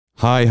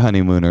Hi,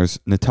 honeymooners.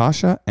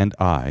 Natasha and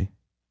I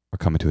are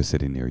coming to a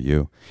city near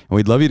you, and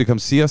we'd love you to come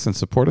see us and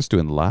support us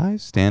doing live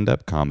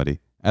stand-up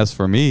comedy. As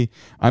for me,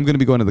 I'm going to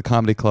be going to the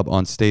Comedy Club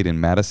on State in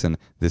Madison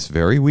this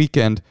very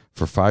weekend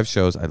for 5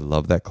 shows. I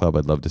love that club.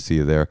 I'd love to see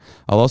you there.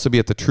 I'll also be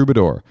at the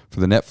Troubadour for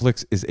the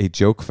Netflix is a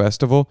Joke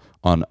Festival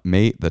on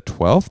May the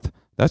 12th.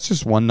 That's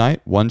just one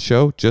night, one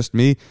show, just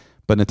me.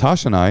 But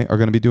Natasha and I are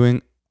going to be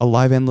doing a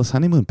live Endless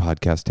Honeymoon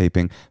podcast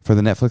taping for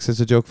the Netflix is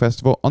a Joke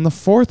Festival on the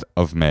 4th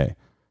of May.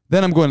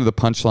 Then I'm going to the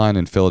Punchline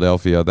in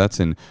Philadelphia. That's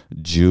in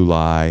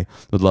July.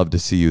 Would love to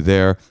see you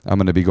there. I'm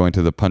going to be going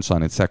to the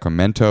Punchline in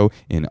Sacramento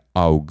in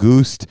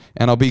August.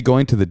 And I'll be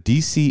going to the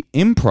DC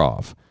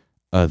Improv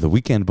the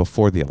weekend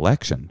before the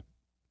election,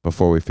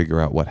 before we figure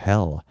out what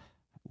hell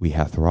we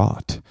hath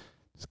wrought.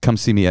 Come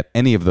see me at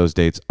any of those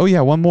dates. Oh,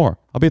 yeah, one more.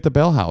 I'll be at the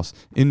Bell House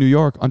in New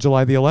York on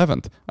July the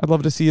 11th. I'd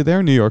love to see you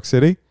there, New York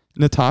City.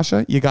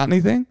 Natasha, you got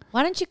anything?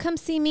 Why don't you come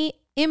see me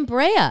in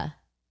Brea?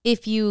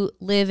 If you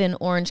live in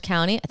Orange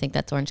County, I think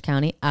that's Orange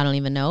County. I don't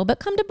even know, but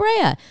come to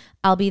Brea.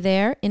 I'll be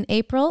there in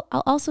April.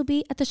 I'll also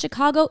be at the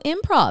Chicago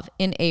Improv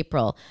in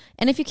April.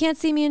 And if you can't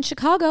see me in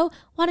Chicago,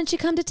 why don't you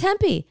come to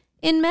Tempe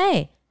in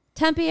May?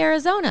 Tempe,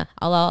 Arizona.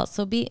 I'll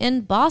also be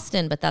in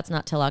Boston, but that's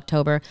not till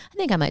October. I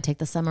think I might take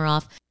the summer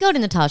off. Go to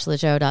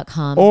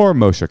natashalegero.com or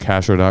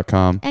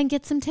moshakasher.com and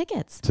get some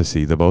tickets to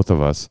see the both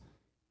of us.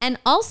 And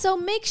also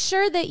make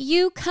sure that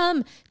you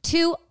come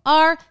to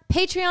our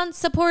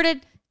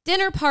Patreon-supported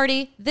dinner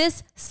party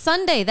this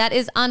Sunday. That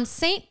is on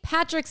St.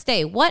 Patrick's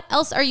Day. What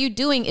else are you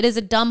doing? It is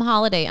a dumb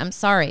holiday. I'm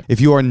sorry.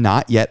 If you are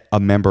not yet a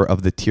member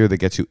of the tier that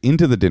gets you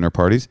into the dinner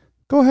parties,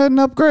 go ahead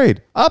and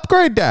upgrade.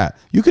 Upgrade that.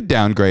 You could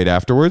downgrade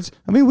afterwards.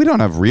 I mean, we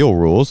don't have real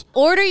rules.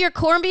 Order your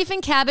corned beef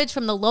and cabbage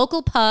from the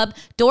local pub.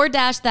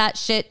 DoorDash that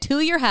shit to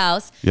your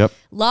house. Yep.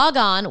 Log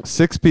on.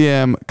 6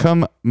 p.m.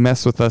 Come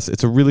mess with us.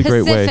 It's a really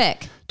great way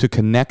to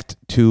connect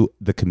to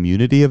the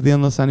community of the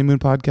Endless Honeymoon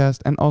podcast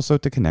and also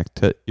to connect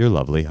to your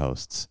lovely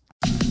hosts.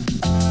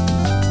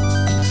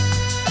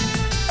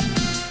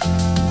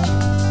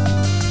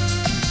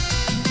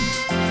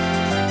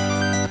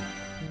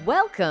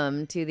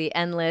 Welcome to the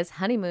Endless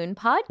Honeymoon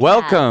podcast.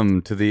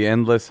 Welcome to the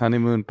Endless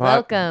Honeymoon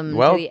podcast.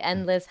 Welcome to the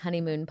Endless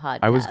Honeymoon podcast.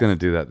 I was going to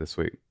do that this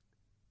week.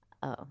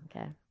 Oh,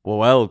 okay.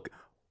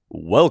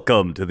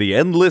 Welcome to the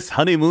Endless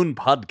Honeymoon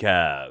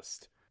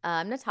podcast.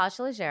 I'm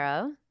Natasha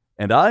Leggero.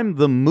 And I'm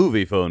the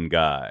Movie Phone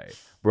Guy,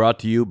 brought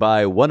to you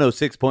by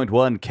 106.1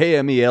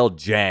 KMEL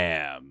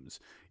Jams.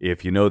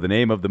 If you know the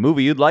name of the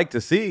movie you'd like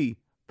to see,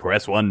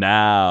 press 1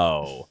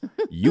 now.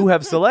 You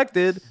have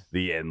selected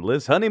the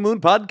Endless Honeymoon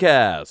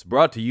podcast,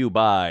 brought to you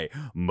by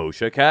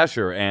Moshe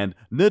Kasher and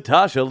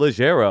Natasha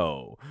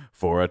Leggero.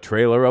 For a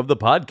trailer of the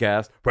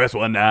podcast, press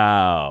 1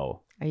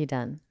 now. Are you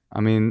done? I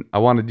mean, I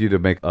wanted you to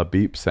make a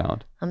beep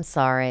sound. I'm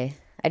sorry.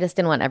 I just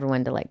didn't want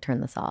everyone to turn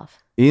this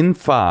off. In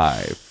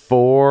 5,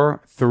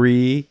 4,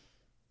 3,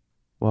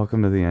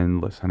 welcome to the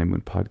Endless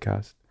Honeymoon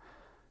podcast.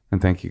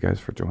 And thank you guys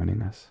for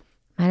joining us.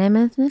 My name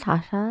is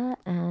Natasha,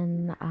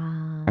 and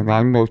I'm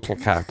Moshe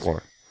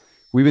Kasher.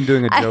 We've been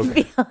doing a joke.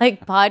 I feel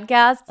like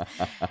podcasts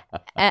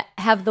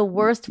have the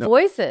worst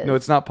voices. No,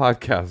 it's not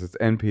podcasts. It's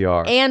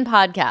NPR. And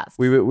podcasts.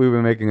 We've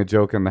been making a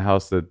joke in the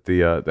house that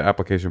the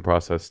application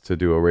process to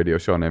do a radio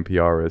show on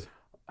NPR is,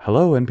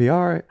 hello,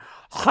 NPR.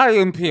 Hi,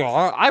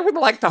 NPR. I would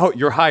like to...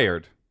 You're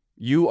hired.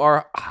 You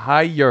are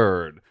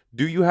hired.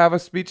 Do you have a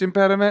speech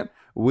impediment?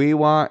 We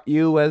want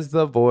you as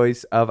the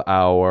voice of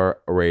our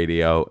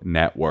radio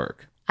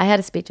network. I had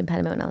a speech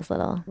impediment when I was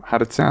little.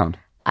 How'd it sound?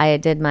 I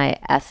did my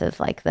S's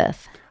like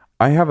this.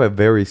 I have a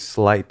very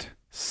slight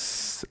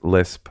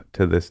lisp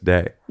to this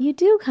day. You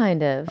do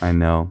kind of. I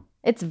know.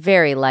 It's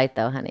very light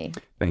though, honey.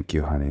 Thank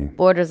you, honey.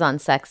 Borders on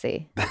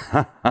sexy.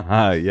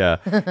 Yeah.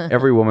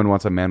 Every woman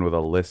wants a man with a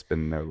lisp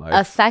in their life.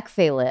 A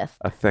sexy lisp.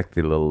 A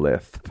sexy little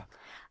lisp.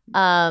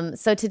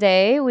 So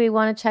today we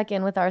want to check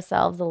in with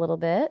ourselves a little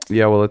bit.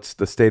 Yeah, well, it's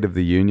the State of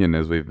the Union,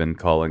 as we've been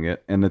calling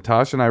it. And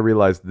Natasha and I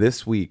realized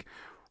this week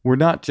we're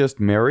not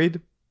just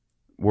married,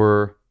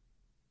 we're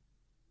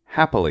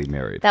happily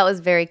married. That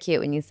was very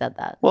cute when you said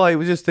that. Well, I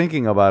was just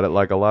thinking about it.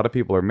 Like, a lot of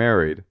people are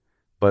married,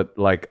 but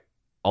like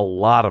a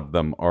lot of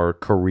them are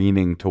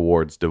careening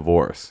towards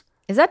divorce.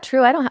 Is that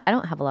true? I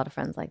don't have a lot of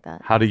friends like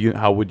that. How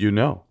would you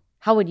know?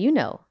 How would you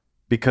know?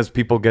 Because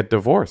people get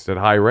divorced at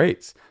high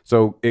rates.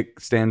 So it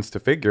stands to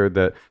figure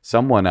that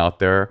someone out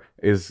there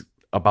is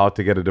about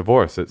to get a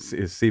divorce.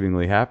 Is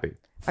seemingly happy.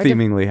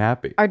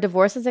 Happy. Are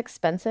divorces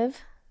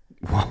expensive?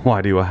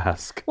 Why do you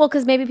ask? Well,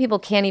 because maybe people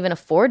can't even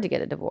afford to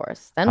get a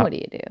divorce. Then what do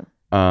you do?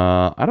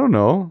 I don't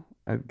know.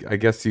 I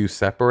guess you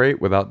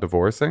separate without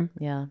divorcing.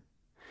 Yeah.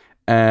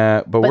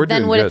 But we're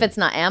then doing what good. if it's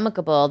not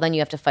amicable? Then you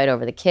have to fight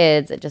over the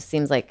kids. It just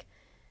seems like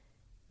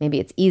maybe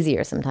it's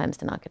easier sometimes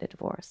to not get a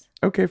divorce.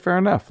 Okay, fair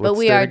enough. Let's but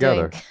we stay are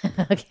together.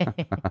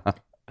 Okay.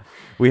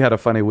 We had a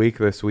funny week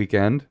this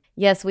weekend.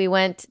 Yes, we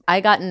went.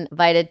 I got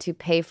invited to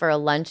pay for a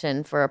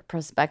luncheon for a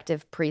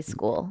prospective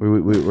preschool.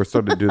 We were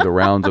starting to do the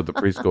rounds of the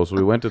preschool. So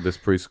we went to this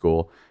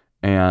preschool,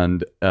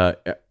 and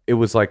it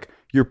was like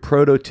your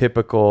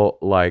prototypical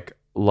like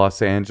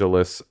Los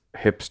Angeles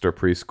hipster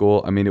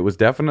preschool. I mean, it was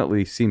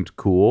definitely seemed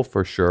cool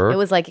for sure. It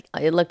was like,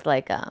 it looked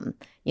like,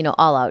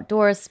 all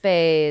outdoor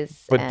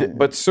space.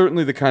 But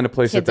certainly the kind of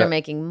place kids are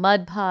making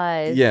mud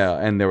pies. Yeah,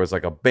 and there was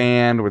like a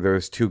band where there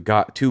was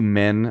two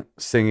men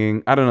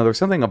singing. I don't know. There was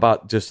something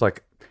about just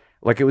like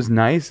it was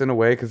nice in a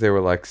way because they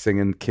were like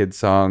singing kid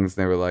songs.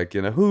 And they were like,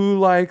 who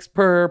likes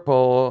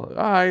purple?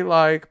 I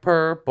like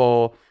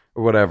purple,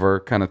 or whatever,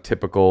 kind of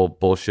typical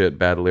bullshit,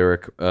 bad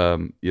lyric,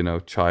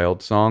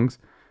 child songs.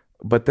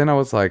 But then I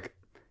was like,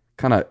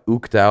 kind of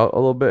ooked out a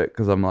little bit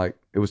because I'm like,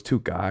 it was two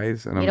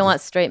guys. And you don't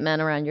want straight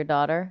men around your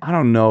daughter? I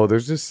don't know.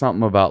 There's just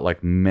something about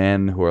like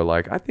men who are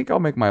like, I think I'll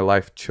make my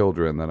life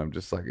children, that I'm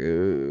just like,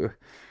 ugh.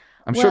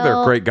 Sure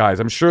they're great guys.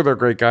 I'm sure they're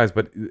great guys,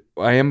 but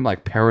I am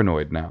like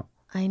paranoid now.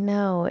 I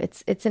know.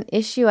 It's an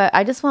issue.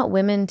 I just want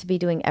women to be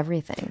doing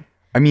everything.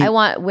 I mean, I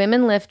want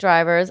women Lyft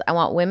drivers. I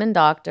want women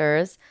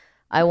doctors.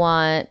 I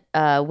want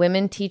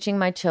women teaching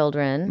my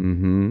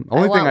children. Mm-hmm.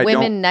 I want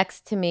women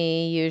next to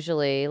me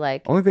usually.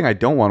 Like, only thing I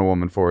don't want a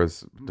woman for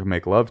is to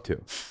make love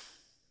to.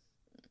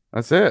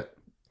 That's it.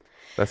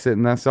 That's it,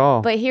 and that's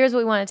all. But here's what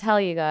we want to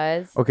tell you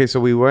guys. Okay, so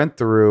we went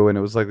through, and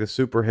it was like this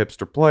super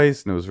hipster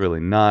place, and it was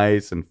really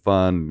nice and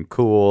fun and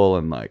cool,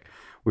 and like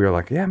we were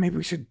like, yeah, maybe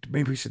we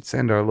should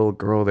send our little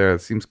girl there.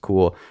 It seems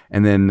cool.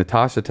 And then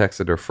Natasha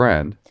texted her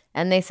friend,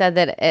 and they said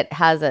that it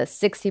has a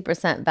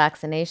 60%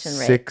 vaccination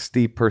rate.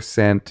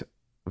 60%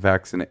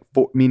 vaccinate,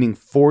 meaning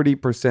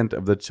 40%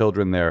 of the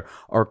children there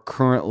are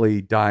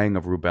currently dying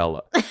of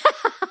rubella.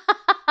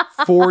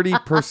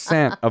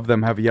 40% of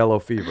them have yellow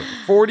fever.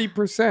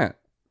 40%.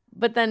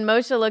 But then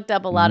Moshe looked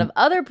up a lot of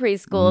other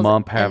preschools.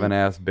 Mump having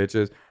ass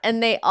bitches.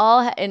 And they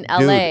all, in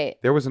LA. Dude,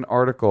 there was an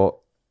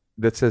article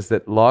that says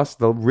that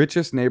the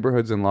richest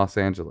neighborhoods in Los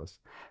Angeles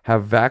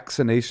have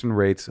vaccination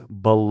rates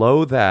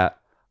below that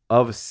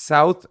of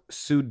South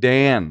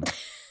Sudan.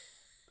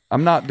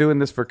 I'm not doing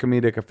this for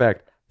comedic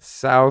effect.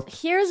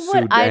 Here's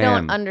what I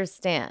don't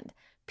understand.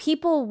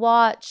 People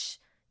watch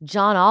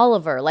John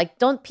Oliver. Like,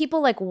 don't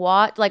people like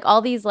watch like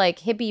all these like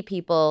hippie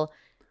people?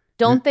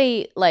 Don't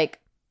they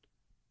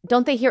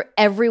hear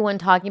everyone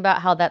talking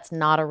about how that's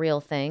not a real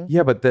thing?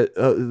 Yeah, but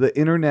the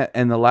internet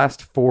and the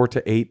last 4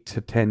 to 8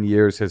 to 10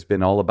 years has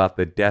been all about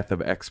the death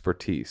of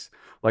expertise.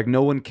 Like,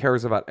 no one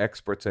cares about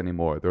experts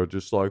anymore. They're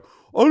just like,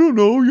 I don't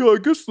know. Yeah, I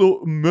guess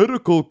the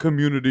medical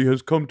community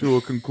has come to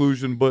a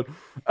conclusion. But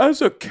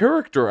as a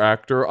character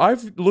actor,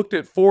 I've looked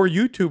at 4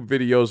 YouTube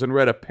videos and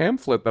read a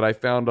pamphlet that I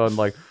found on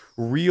like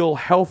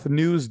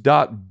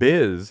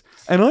realhealthnews.biz.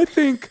 And I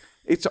think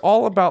it's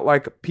all about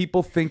like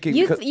people thinking.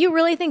 You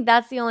really think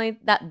that's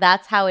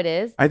that's how it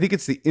is? I think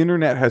it's the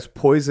internet has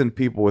poisoned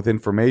people with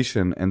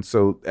information, and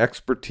so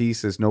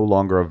expertise is no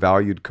longer a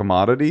valued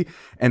commodity.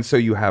 And so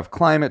you have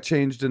climate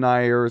change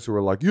deniers who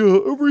are like, yeah,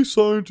 every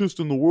scientist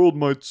in the world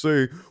might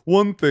say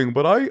one thing,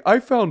 but I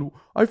found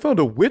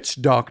a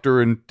witch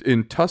doctor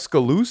in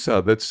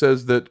Tuscaloosa that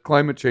says that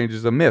climate change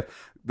is a myth.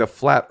 The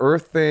flat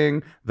earth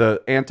thing,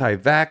 the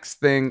anti-vax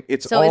thing,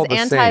 it's all the same. So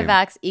is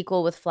anti-vax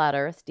equal with flat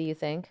earth, do you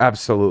think?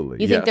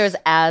 Absolutely, You think there's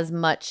as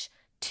much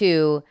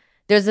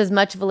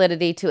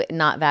validity to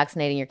not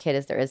vaccinating your kid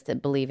as there is to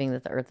believing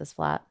that the earth is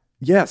flat?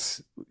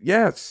 Yes.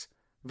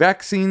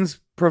 Vaccines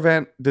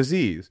prevent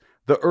disease.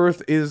 The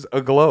earth is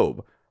a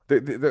globe.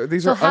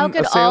 These are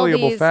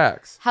unassailable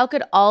facts. How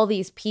could all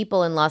these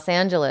people in Los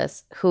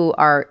Angeles who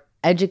are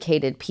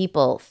educated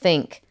people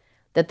think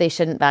that they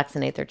shouldn't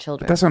vaccinate their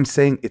children? But that's what I'm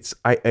saying.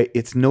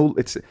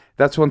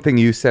 That's one thing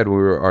you said when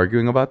we were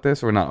arguing about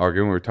this, or not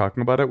arguing, we were talking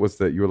about it, was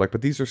that you were like,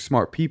 but these are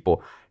smart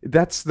people.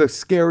 That's the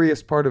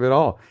scariest part of it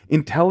all.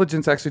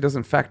 Intelligence actually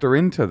doesn't factor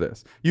into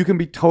this. You can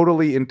be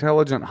totally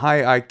intelligent,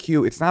 high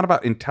IQ. It's not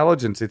about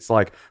intelligence. It's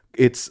like,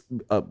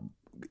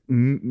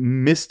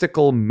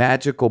 mystical,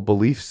 magical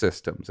belief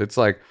systems. It's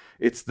like,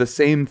 it's the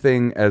same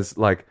thing as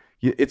like,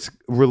 it's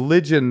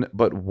religion,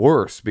 but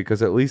worse,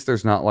 because at least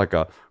there's not like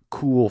a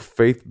cool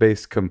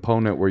faith-based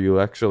component where you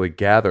actually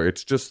gather.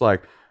 It's just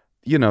like,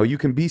 you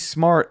can be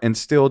smart and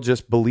still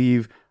just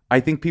believe.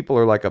 I think people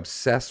are like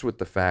obsessed with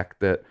the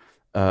fact that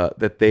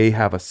they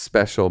have a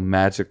special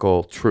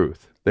magical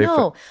truth.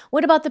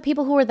 What about the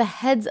people who are the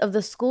heads of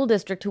the school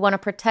district who want to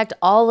protect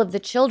all of the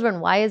children?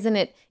 Why isn't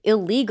it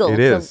illegal? It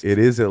is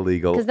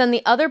illegal. Because then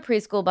the other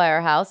preschool by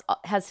our house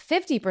has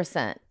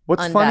 50%.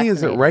 What's funny is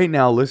that right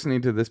now,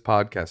 listening to this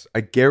podcast, I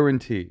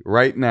guarantee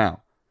right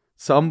now,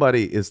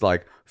 somebody is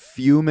like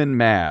fuming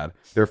mad.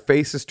 Their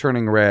face is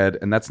turning red.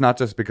 And that's not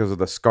just because of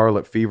the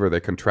scarlet fever they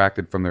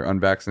contracted from their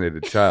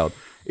unvaccinated child.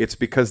 It's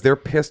because they're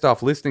pissed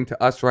off listening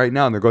to us right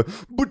now. And they're going,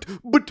 but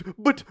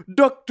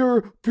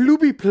Dr.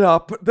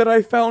 Plubiplop that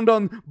I found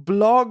on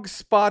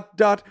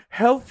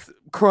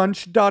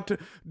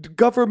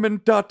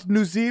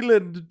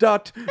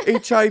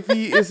blogspot.healthcrunch.government.newzealand.hiv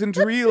isn't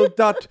real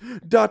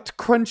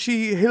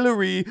crunchy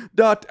Hillary.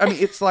 I mean,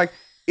 it's like,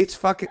 it's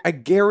fucking, I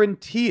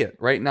guarantee it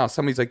right now.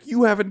 Somebody's like,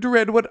 you haven't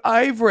read what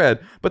I've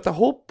read. But the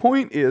whole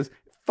point is,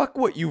 fuck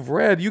what you've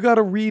read. You got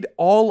to read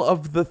all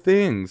of the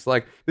things.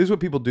 Like, this is what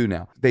people do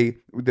now. The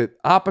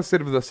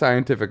opposite of the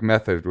scientific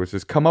method, which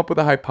is come up with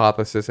a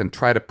hypothesis and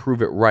try to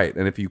prove it right.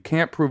 And if you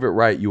can't prove it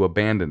right, you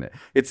abandon it.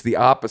 It's the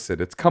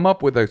opposite. It's come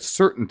up with a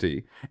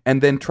certainty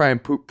and then try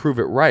and prove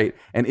it right.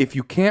 And if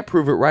you can't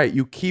prove it right,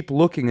 you keep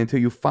looking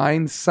until you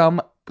find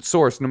some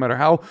source, no matter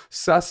how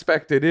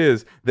suspect it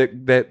is,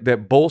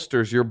 that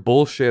bolsters your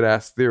bullshit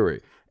ass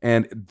theory.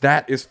 And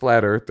that is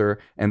flat earther.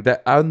 And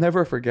that I'll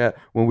never forget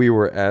when we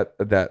were at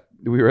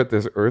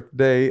this Earth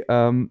Day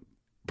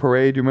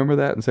parade. You remember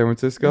that in San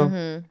Francisco?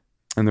 Mm-hmm.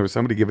 And there was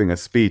somebody giving a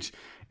speech,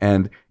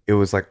 and it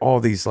was like all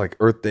these like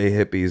Earth Day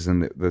hippies,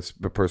 and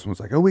the person was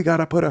like, "Oh, we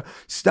gotta put a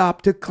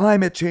stop to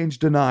climate change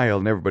denial,"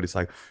 and everybody's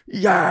like,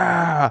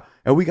 "Yeah!"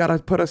 And we gotta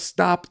put a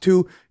stop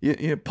to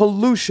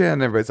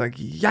pollution. Everybody's like,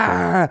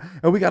 "Yeah!"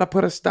 And we gotta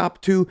put a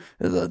stop to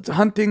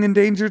hunting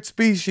endangered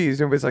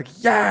species. Everybody's like,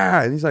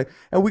 "Yeah!" And he's like,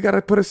 "And we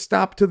gotta put a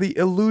stop to the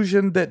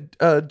illusion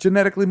that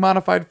genetically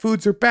modified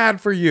foods are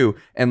bad for you."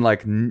 And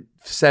like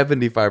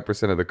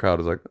 75% of the crowd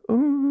is like,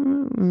 "Oh."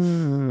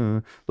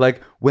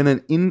 Like when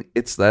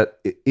it's that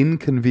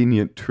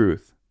inconvenient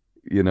truth,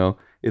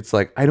 it's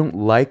like, I don't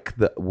like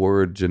the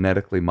word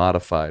genetically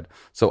modified,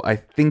 so I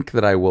think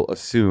that I will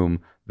assume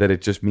that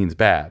it just means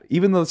bad,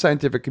 even though the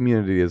scientific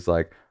community is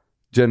like,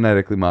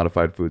 genetically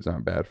modified foods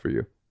aren't bad for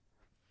you.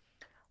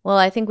 Well,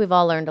 I think we've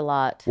all learned a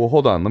lot. Well,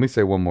 hold on, let me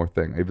say one more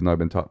thing, even though I've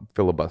been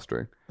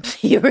filibustering.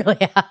 You really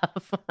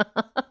have.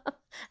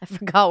 I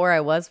forgot where I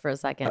was for a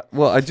second.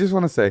 Well, I just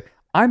want to say,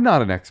 I'm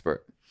not an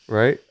expert.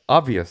 Right?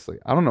 Obviously.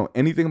 I don't know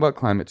anything about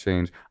climate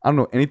change. I don't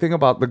know anything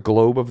about the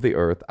globe of the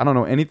earth. I don't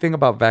know anything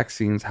about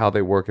vaccines, how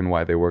they work and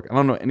why they work. I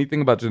don't know anything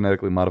about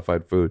genetically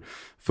modified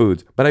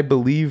foods. But I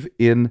believe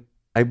in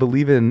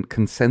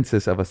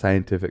consensus of a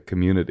scientific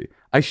community.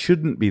 I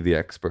shouldn't be the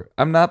expert.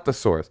 I'm not the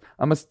source.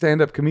 I'm a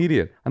stand-up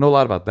comedian. I know a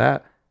lot about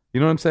that. You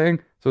know what I'm saying?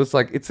 So it's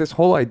like, it's this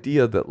whole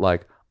idea that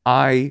like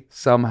I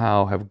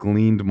somehow have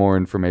gleaned more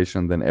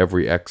information than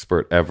every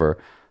expert ever,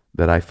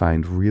 that I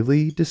find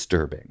really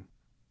disturbing.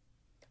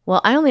 Well,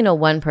 I only know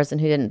one person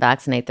who didn't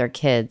vaccinate their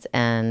kids,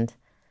 and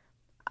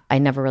I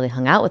never really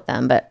hung out with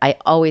them, but I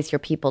always hear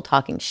people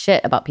talking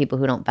shit about people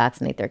who don't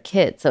vaccinate their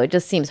kids. So it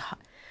just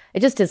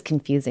is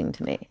confusing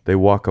to me. They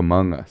walk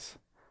among us.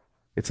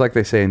 It's like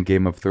they say in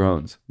Game of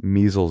Thrones,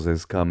 measles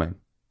is coming.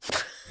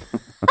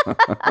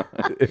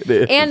 It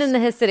is. And in the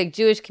Hasidic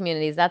Jewish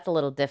communities, that's a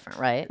little different,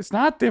 right? It's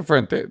not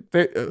different.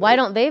 Why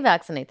don't they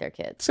vaccinate their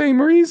kids?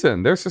 Same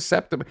reason. They're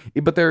susceptible,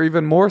 but they're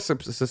even more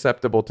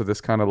susceptible to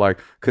this kind of like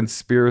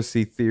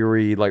conspiracy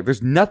theory. Like,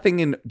 there's nothing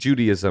in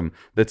Judaism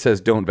that says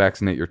don't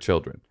vaccinate your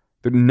children.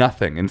 There's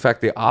nothing. In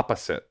fact, the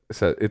opposite.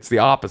 It's the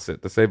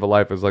opposite. To save a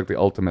life is like the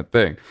ultimate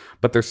thing.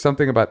 But there's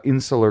something about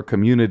insular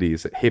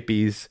communities,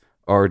 hippies,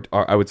 or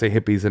I would say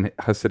hippies and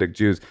Hasidic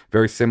Jews,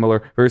 very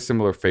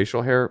similar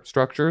facial hair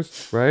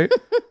structures, right?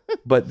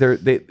 But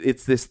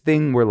it's this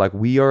thing where like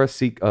we are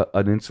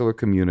an insular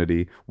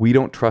community. We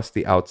don't trust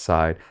the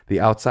outside.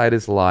 The outside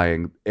is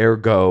lying.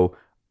 Ergo,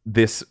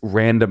 this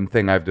random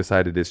thing I've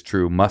decided is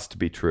true must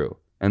be true.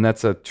 And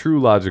that's a true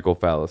logical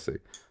fallacy.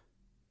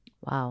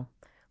 Wow.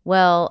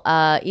 Well,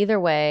 either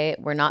way,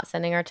 we're not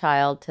sending our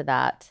child to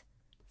that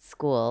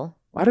school.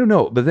 I don't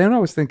know. But then I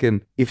was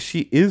thinking, if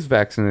she is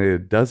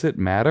vaccinated, does it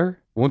matter?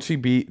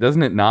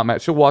 Doesn't it not matter?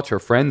 She'll watch her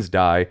friends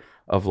die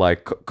of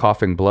like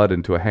coughing blood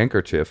into a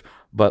handkerchief.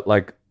 But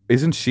like,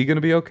 isn't she going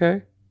to be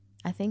okay?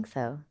 I think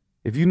so.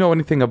 If you know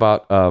anything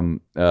about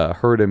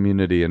herd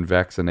immunity and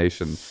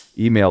vaccination,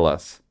 email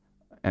us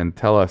and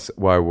tell us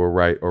why we're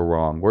right or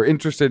wrong. We're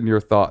interested in your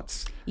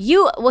thoughts.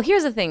 Well,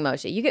 here's the thing,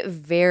 Moshe. You get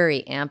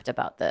very amped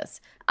about this.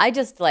 I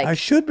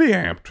should be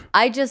amped.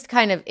 I just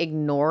kind of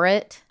ignore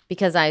it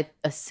because I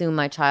assume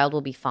my child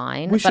will be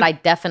fine. But I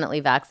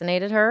definitely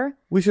vaccinated her.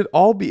 We should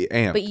all be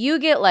amped. But you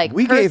get like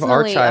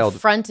personally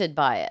affronted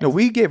by it. No,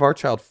 we gave our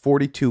child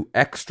 42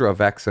 extra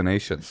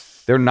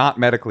vaccinations. They're not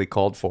medically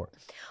called for.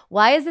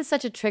 Why is this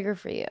such a trigger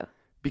for you?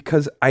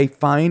 Because I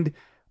find,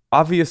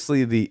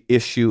 obviously, the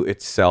issue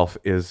itself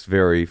is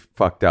very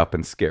fucked up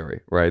and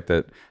scary, right?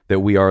 That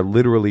we are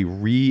literally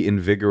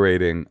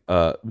reinvigorating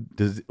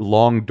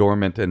long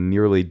dormant and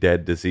nearly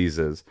dead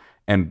diseases,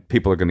 and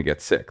people are going to get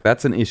sick.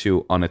 That's an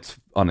issue on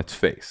its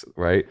face,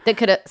 right? That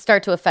could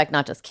start to affect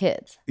not just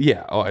kids.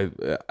 Yeah,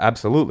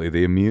 absolutely.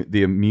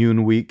 The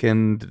immune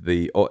weakened,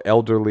 the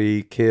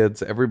elderly,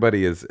 kids,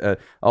 everybody is,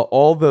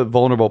 all the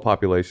vulnerable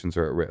populations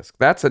are at risk.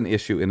 That's an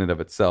issue in and of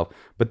itself.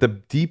 But the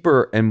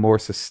deeper and more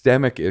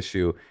systemic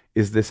issue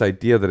is this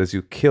idea that as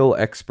you kill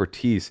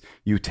expertise,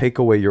 you take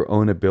away your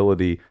own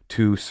ability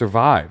to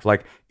survive.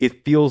 Like,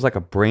 it feels like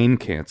a brain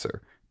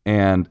cancer.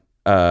 And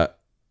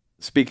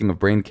speaking of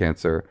brain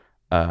cancer,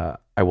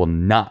 I will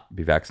not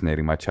be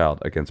vaccinating my child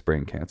against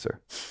brain cancer.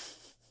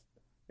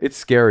 It's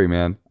scary,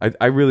 man.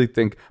 I really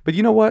think, but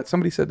you know what?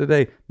 Somebody said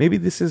today, maybe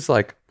it's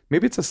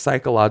a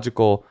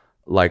psychological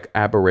like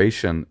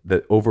aberration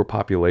that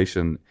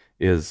overpopulation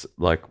is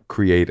like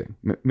creating.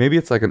 Maybe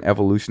it's like an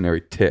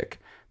evolutionary tick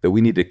that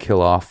we need to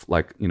kill off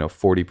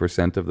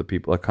 40% of the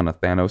people, like kind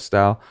of Thanos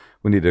style.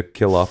 We need to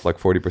kill off like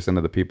 40%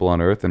 of the people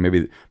on Earth, and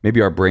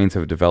maybe our brains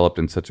have developed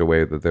in such a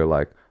way that they're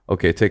like,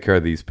 okay, take care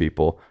of these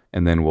people,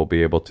 and then we'll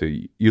be able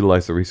to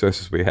utilize the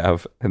resources we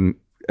have and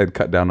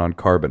cut down on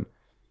carbon.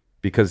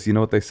 Because you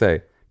know what they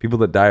say, people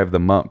that die of the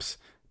mumps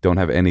don't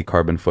have any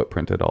carbon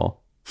footprint at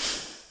all.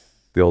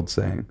 The old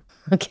saying.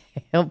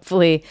 Okay,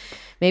 hopefully,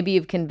 maybe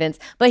you've convinced.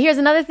 But here's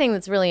another thing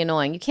that's really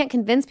annoying. You can't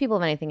convince people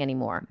of anything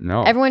anymore.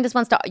 No. Everyone just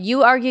wants to,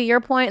 you argue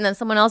your point, and then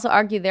someone else will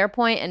argue their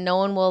point, and no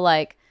one will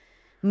like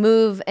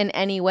move in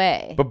any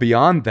way. But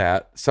beyond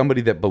that,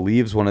 somebody that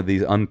believes one of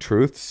these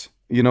untruths,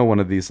 one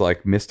of these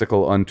like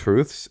mystical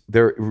untruths,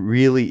 there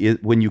really is,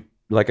 when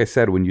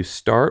you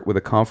start with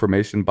a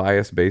confirmation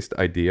bias based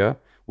idea,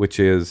 which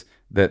is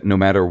that no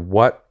matter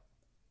what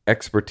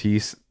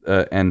expertise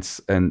and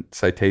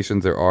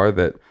citations there are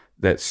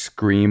that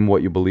scream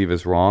what you believe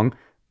is wrong,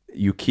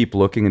 you keep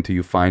looking until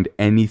you find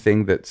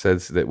anything that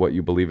says that what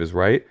you believe is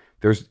right.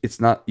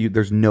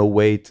 There's no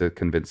way to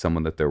convince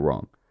someone that they're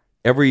wrong.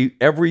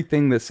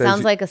 Everything that says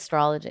sounds like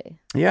astrology.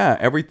 Yeah,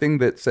 everything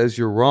that says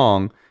you're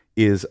wrong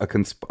is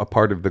a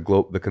part of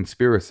the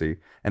conspiracy,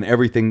 and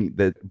everything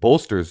that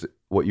bolsters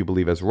what you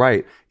believe as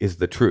right is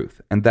the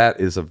truth, and that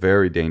is a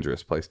very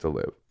dangerous place to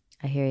live.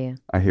 I hear you.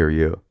 I hear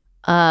you.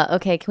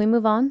 Okay, can we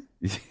move on?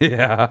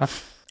 Yeah.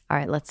 All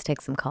right, let's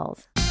take some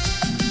calls.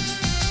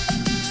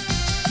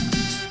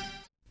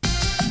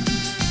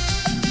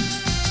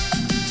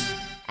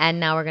 And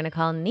now we're going to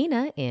call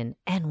Nina in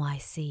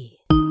NYC.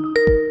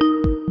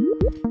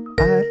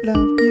 I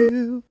love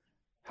you.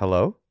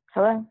 Hello?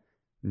 Hello.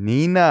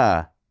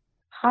 Nina.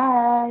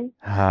 Hi.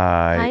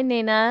 Hi,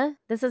 Nina.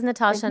 This is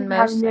Natasha and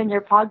Thank you for Moshe. having me on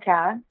your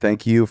podcast.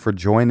 Thank you for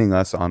joining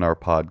us on our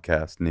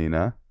podcast,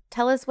 Nina.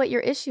 Tell us what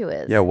your issue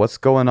is. Yeah, what's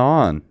going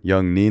on,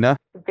 young Nina?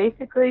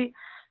 Basically,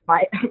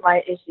 my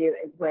issue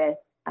is with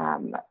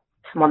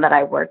someone that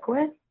I work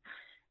with.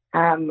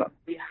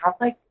 We have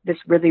like this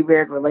really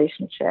weird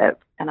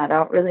relationship, and I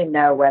don't really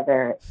know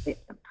whether it's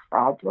a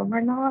problem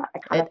or not.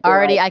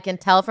 I can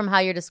tell from how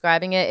you're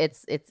describing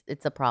it.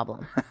 It's a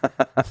problem.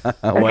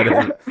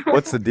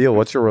 What's the deal?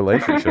 What's your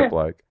relationship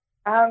like?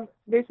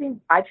 Basically,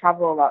 I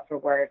travel a lot for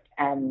work,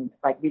 and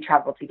like we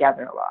travel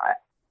together a lot.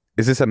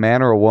 Is this a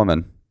man or a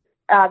woman?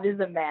 This is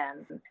a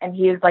man, and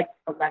he is like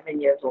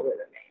 11 years older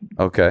than me.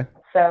 Okay.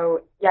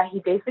 So yeah, he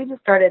basically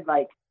just started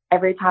like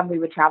every time we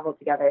would travel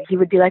together, he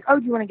would be like, "Oh,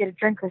 do you want to get a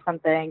drink or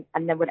something?"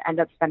 And then would end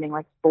up spending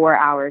like 4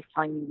 hours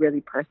telling me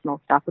really personal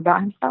stuff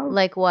about himself.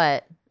 Like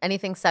what?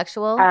 Anything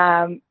sexual?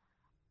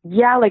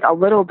 Yeah, like a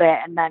little bit,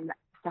 and then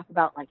stuff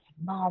about like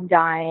his mom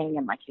dying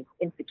and like his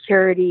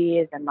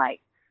insecurities and like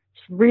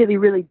just really,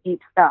 really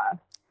deep stuff.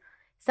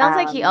 Sounds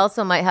like he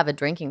also might have a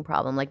drinking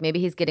problem. Like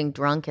maybe he's getting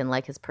drunk and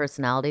like his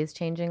personality is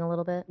changing a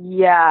little bit.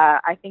 Yeah,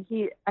 I think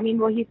he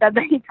said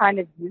that he kind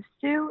of used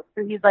to.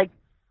 So he's like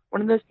one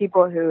of those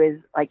people who is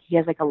like, he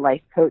has like a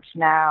life coach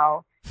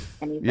now.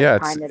 And he's like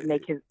trying to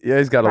make his... Yeah,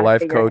 he's got a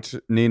life coach,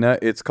 Nina.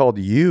 It's called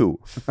You.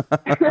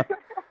 But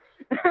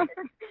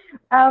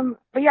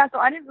yeah, so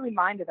I didn't really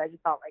mind it. I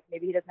just thought like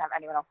maybe he doesn't have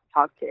anyone else to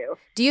talk to.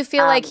 Do you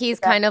feel like he's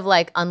kind of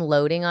like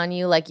unloading on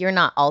you? Like you're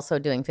not also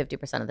doing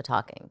 50% of the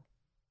talking?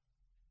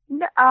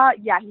 No,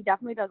 yeah, he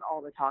definitely does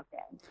all the talking.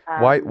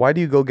 Why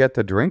do you go get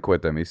the drink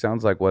with him? He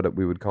sounds like what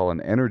we would call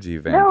an energy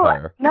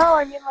vampire. No,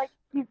 I mean like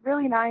he's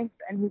really nice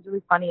and he's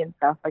really funny and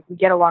stuff. Like we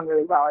get along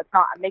really well. It's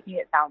not. I'm making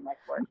it sound like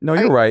work. No,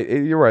 you're right.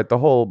 You're right. The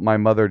whole "my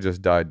mother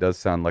just died" does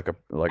sound like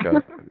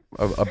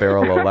a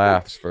barrel of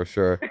laughs for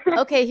sure.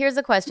 Okay, here's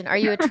a question: are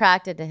you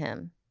attracted to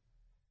him?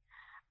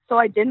 So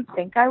I didn't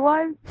think I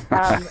was,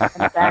 and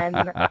then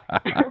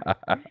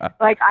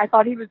like I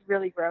thought he was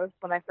really gross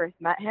when I first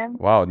met him.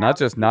 Wow, not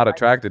just not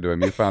attracted to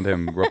him, you found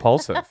him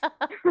repulsive.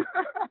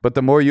 But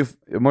the more you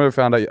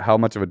found out how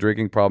much of a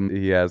drinking problem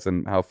he has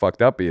and how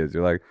fucked up he is,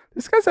 you're like,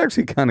 this guy's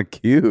actually kind of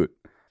cute.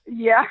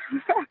 Yeah.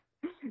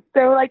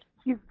 So like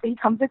he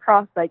comes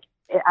across like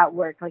at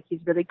work like he's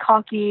really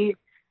cocky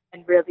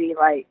and really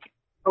like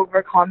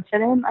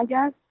overconfident, I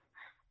guess.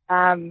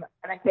 And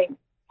I think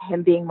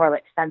him being more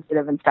like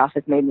sensitive and stuff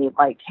has made me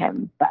like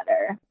him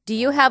better. Do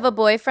you have a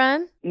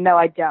boyfriend? No,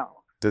 I don't.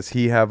 Does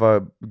he have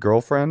a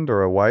girlfriend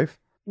or a wife?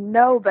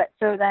 No, but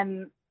so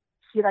then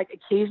he like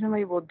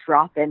occasionally will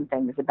drop in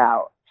things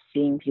about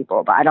seeing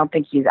people, but I don't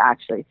think he's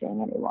actually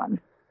seeing anyone.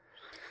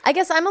 I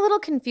guess I'm a little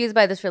confused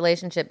by this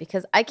relationship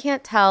because I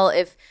can't tell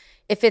if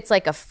it's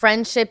like a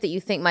friendship that you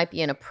think might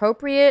be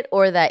inappropriate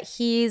or that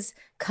he's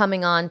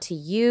coming on to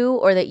you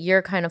or that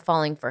you're kind of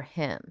falling for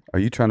him. Are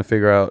you trying to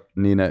figure out,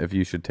 Nina, if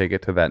you should take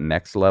it to that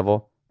next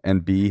level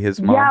and be his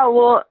mom? Yeah,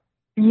 well,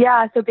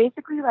 yeah. So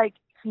basically like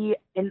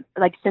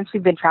since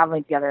we've been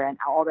traveling together and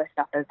all this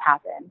stuff has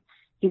happened,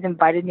 he's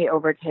invited me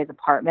over to his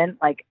apartment.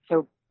 Like,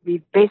 so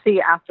we basically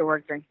after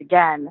work drinks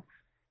again.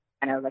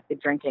 I know like the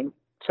drinking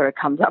sort of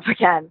comes up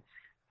again.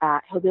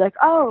 He'll be like,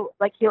 oh,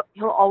 like he'll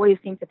always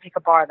seem to pick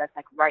a bar that's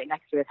like right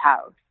next to his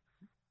house.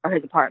 or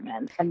his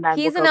apartment, and then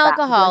He's we'll an go back and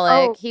be like,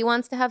 alcoholic. oh, He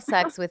wants to have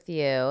sex with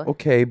you.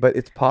 Okay, but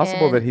it's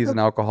possible that And- he's an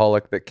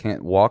alcoholic that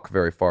can't walk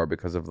very far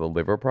because of the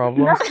liver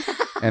problems.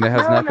 And it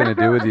has No, nothing to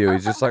do no. with you.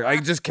 He's just like, I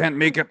just can't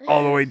make it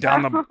all the way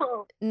down the...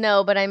 no.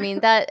 No, but I mean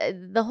that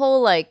the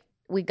whole like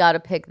we got to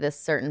pick this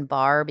certain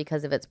bar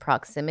because of its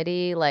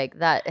proximity, like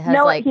that has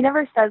No, like. he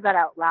never says that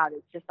out loud.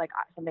 It's just like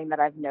something that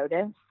I've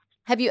noticed.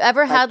 Have you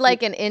ever had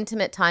like, like an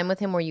intimate time with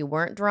him where you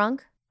weren't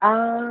drunk?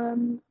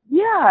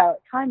 Yeah,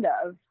 kind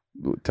of.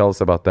 Tell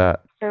us about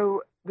that.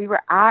 So we were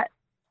at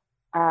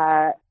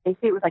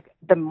basically it was like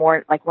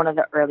like one of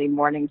the early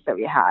mornings that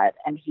we had,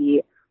 and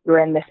we were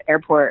in this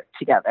airport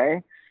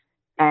together,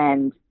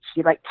 and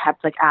he like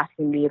kept like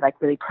asking me like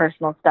really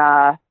personal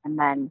stuff, and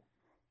then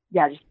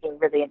just being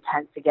really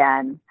intense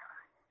again.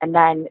 And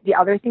then the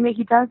other thing that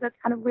he does that's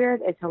kind of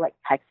weird is he'll like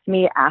text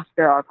me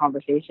after our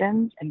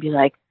conversations and be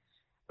like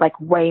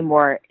way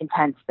more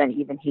intense than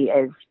even he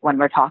is when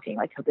we're talking.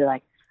 Like he'll be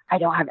like, I've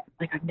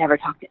never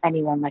talked to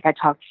anyone like I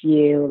talked to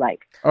you. Like,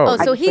 Oh, Oh,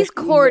 so just he's wish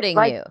you- courting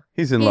like- you.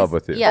 he's in love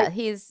with you. Yeah,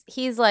 he's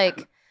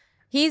like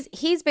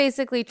he's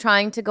basically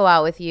trying to go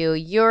out with you.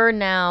 You're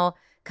now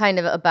kind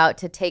of about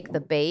to take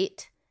the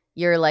bait.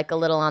 You're like a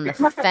little on the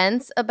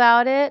fence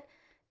about it.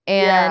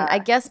 And Yeah. I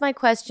guess my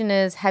question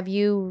is, have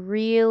you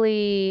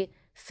really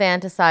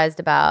fantasized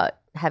about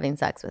having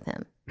sex with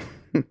him?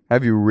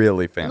 Have you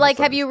really fantasized? Like,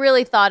 have you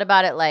really thought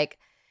about it? Like,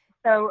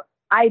 So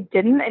I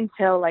didn't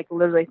until like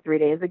literally 3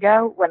 days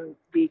ago when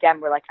we again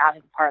were like at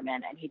his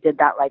apartment, and he did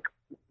that like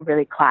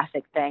really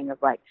classic thing of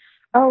like,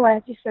 oh, I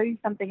have to show you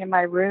something in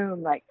my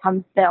room, like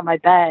come sit on my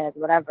bed,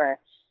 whatever.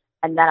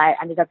 And then I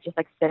ended up just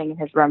like sitting in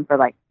his room for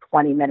like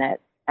 20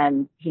 minutes,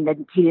 and he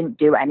didn't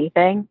do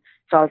anything.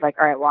 So I was like,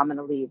 all right, well, I'm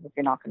gonna leave if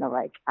you're not gonna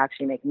like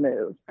actually make a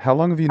move. How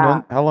long have you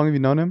known? How long have you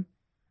known him?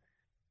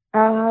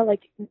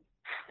 Like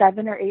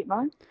 7 or 8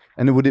 months.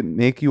 And would it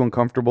make you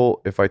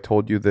uncomfortable if I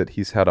told you that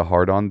he's had a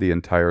hard on the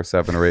entire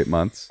 7 or 8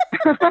 months?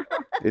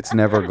 It's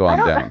never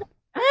gone down.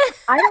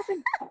 I don't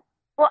think.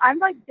 Well, I'm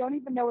like, don't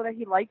even know whether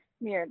he likes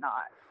me or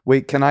not.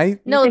 Wait, can I?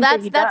 no, think that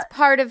that's he that's does?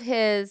 part of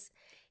his.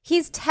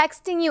 He's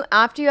texting you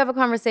after you have a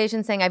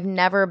conversation saying, "I've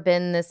never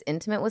been this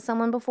intimate with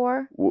someone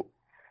before."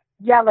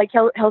 Yeah, like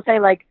he'll say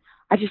like,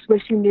 I just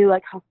wish you knew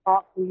like how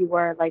thoughtful you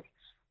were. Like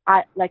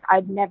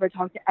I've never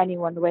talked to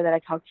anyone the way that I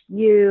talk to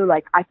you.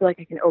 Like I feel like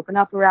I can open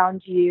up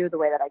around you the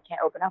way that I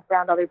can't open up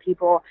around other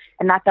people.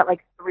 And that's at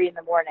like 3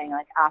 a.m,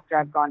 like after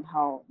I've gone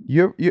home.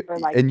 Or,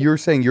 like, And you're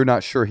saying you're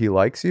not sure he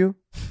likes you?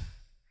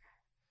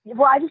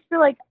 Well, I just feel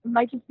like it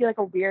might just be like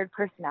a weird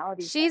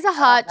personality. She's thing. a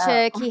hot I don't know.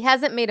 chick. He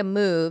hasn't made a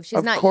move. She's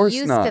Of not course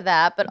used not. to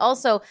that. But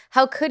also,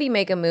 how could he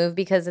make a move?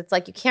 Because it's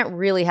like you can't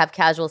really have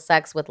casual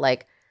sex with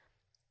like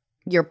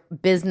your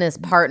business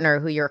partner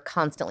who you're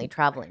constantly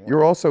traveling with.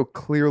 You're also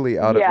clearly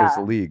out of his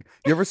Yeah. league.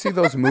 You ever see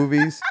those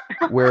movies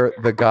where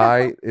the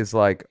guy is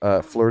like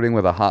flirting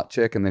with a hot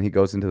chick, and then he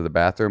goes into the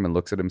bathroom and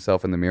looks at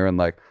himself in the mirror and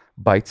like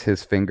bites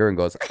his finger and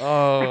goes,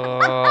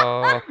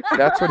 "Oh."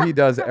 That's what he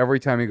does every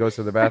time he goes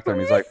to the bathroom.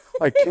 He's like,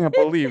 I can't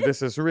believe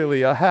this is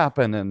really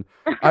happening.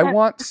 I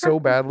want so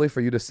badly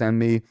for you to send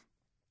me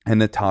and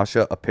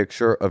Natasha a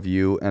picture of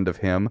you and of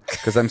him,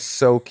 because I'm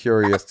so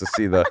curious to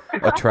see the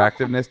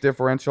attractiveness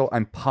differential.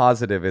 I'm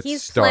positive it's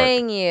He's stark.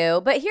 playing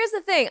you. But here's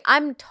the thing.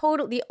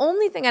 The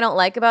only thing I don't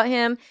like about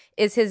him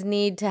is his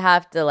need to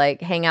have to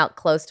like hang out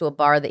close to a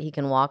bar that he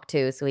can walk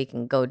to so he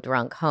can go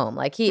drunk home.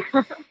 Like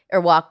or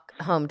walk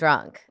home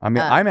drunk. I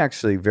mean, I'm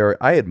actually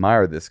I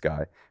admire this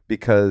guy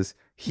because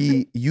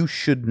you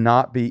should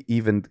not be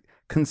even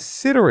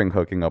considering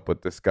hooking up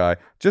with this guy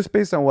just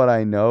based on what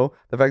I know.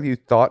 The fact that you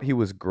thought he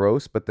was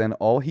gross, but then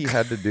all he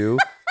had to do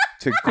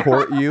to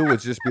court you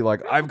was just be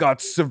like, I've got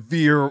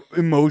severe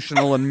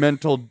emotional and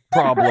mental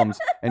problems.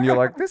 And you're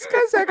like, this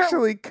guy's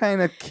actually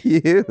kind of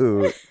cute.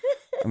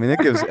 I mean, it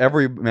gives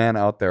every man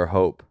out there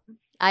hope.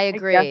 I I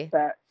agree. guess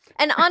that.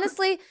 And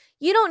honestly,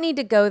 you don't need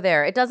to go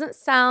there. It doesn't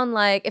sound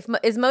like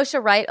is Moshe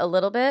right a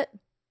little bit?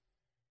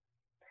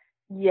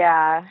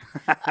 Yeah.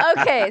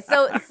 Okay,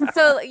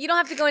 so you don't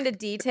have to go into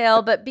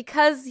detail, but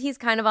because he's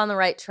kind of on the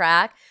right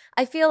track,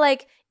 I feel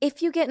like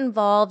if you get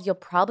involved, you'll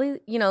probably,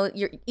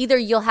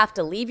 you'll have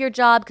to leave your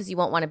job because you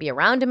won't want to be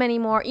around him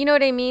anymore. You know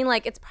what I mean?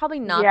 Like it's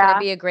probably not going to Yeah.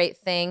 be a great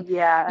thing.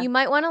 Yeah. You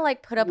might want to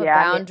like put up a Yeah,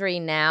 I mean- boundary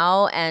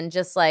now and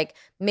just like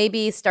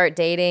maybe start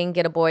dating,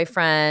 get a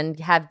boyfriend,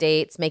 have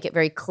dates, make it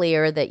very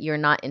clear that you're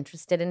not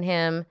interested in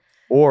him.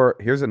 Or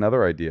here's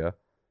another idea.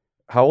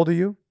 How old are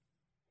you?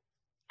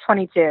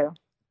 22.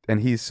 And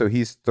he's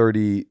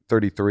 30,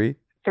 33.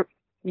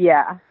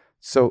 Yeah.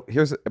 So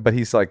but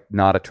he's like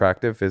not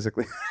attractive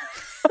physically.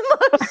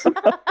 He's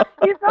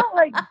not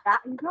like that.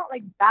 He's not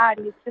like bad.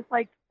 He's just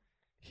like,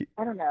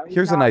 I don't know. He's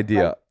Here's an not,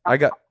 idea.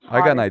 like, I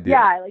got an idea.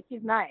 Yeah, like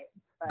he's nice.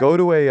 But Go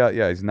to a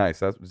yeah, he's nice.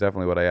 That's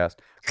definitely what I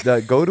asked.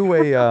 Go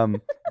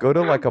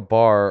to like a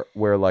bar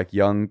where like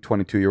young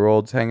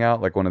 22-year-olds hang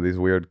out, like one of these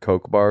weird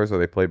Coke bars where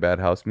they play bad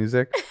house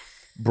music.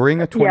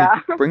 Bring a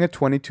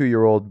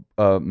 22-year-old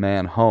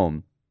man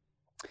home,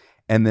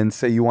 and then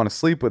say you want to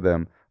sleep with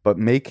him, but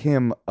make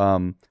him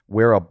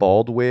wear a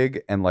bald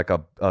wig and like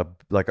a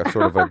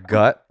sort of a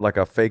gut, like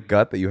a fake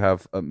gut that you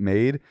have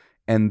made.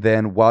 And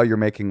then while you're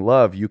making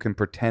love, you can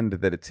pretend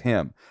that it's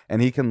him.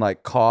 And he can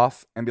like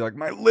cough and be like,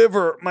 my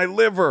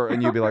liver.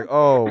 And you'd be like,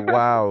 oh,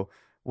 wow.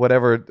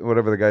 Whatever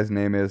the guy's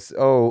name is.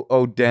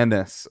 Oh,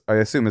 Dennis. I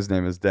assume his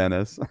name is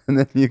Dennis. And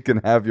then you can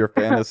have your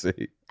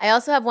fantasy. I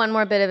also have one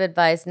more bit of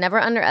advice. Never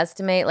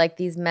underestimate, like,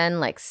 these men,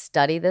 like,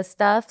 study this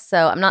stuff.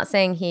 So I'm not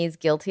saying he's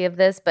guilty of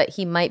this, but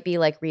he might be,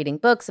 like, reading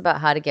books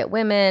about how to get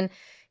women.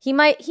 He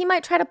might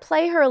try to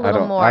play her a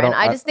little more. And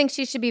I just think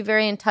she should be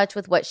very in touch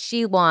with what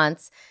she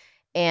wants.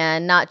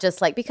 And not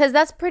just like, because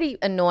that's pretty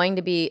annoying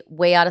to be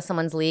way out of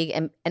someone's league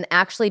and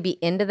actually be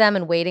into them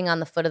and waiting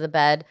on the foot of the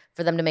bed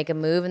for them to make a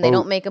move and they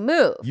don't make a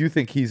move. You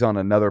think he's on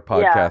another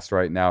podcast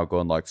right now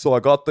going like, so I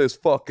got this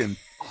fucking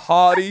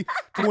hottie,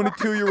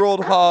 22-year-old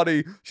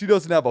hottie. She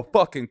doesn't have a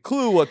fucking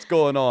clue what's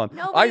going on.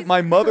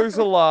 My mother's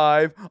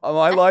alive.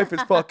 My life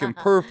is fucking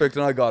perfect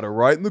and I got her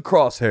right in the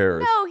crosshairs.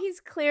 No, he's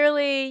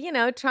clearly,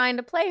 trying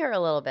to play her a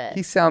little bit.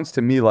 He sounds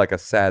to me like a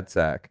sad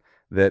sack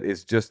that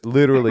is just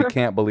literally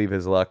can't believe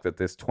his luck that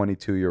this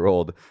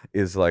 22-year-old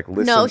is like,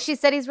 listen. No, she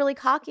said he's really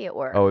cocky at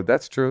work. Oh,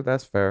 that's true.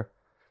 That's fair.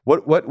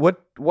 What,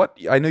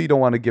 I know you don't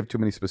want to give too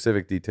many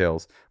specific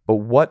details, but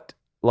what,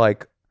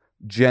 like,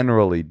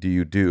 generally do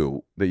you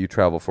do that you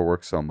travel for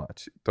work so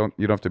much? You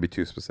don't have to be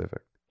too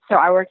specific. So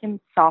I work in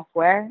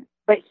software,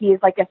 but he's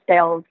like a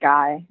sales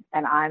guy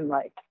and I'm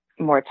like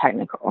more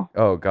technical.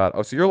 Oh, God.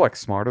 Oh, so you're like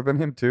smarter than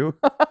him too?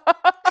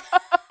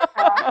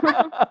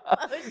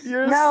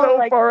 You're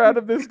far out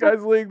of this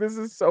guy's league. This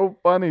is so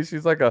funny.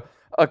 She's like a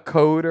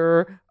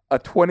coder, a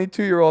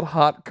 22-year-old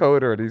hot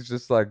coder, and he's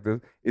just like,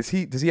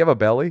 does he have a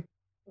belly?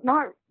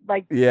 Not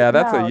like. Yeah,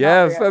 that's a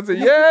yes. That's a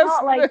yes.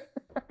 Not like.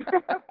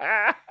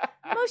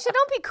 Moshe,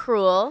 don't be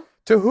cruel.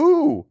 To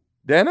who?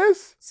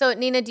 Dennis? So,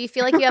 Nina, do you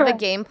feel like you have a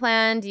game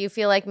plan? Do you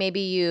feel like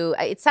maybe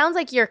it sounds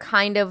like you're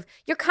kind of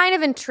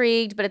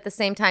intrigued, but at the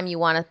same time you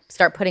want to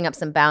start putting up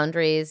some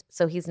boundaries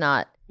so he's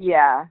not.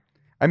 Yeah.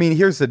 I mean,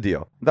 here's the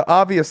deal. The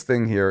obvious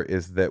thing here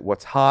is that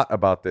what's hot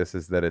about this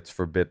is that it's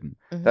forbidden.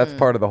 Mm-hmm. That's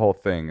part of the whole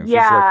thing. It's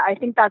I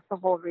think that's the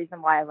whole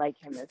reason why I like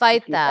him.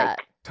 Fight that.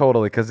 Like,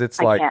 totally, because it's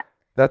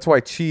that's why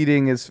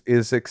cheating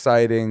is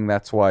exciting.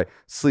 That's why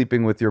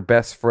sleeping with your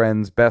best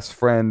friend's best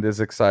friend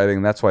is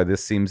exciting. That's why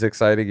this seems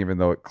exciting, even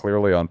though it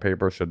clearly on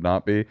paper should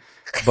not be.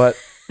 But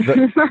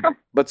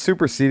but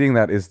superseding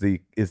that is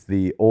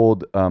the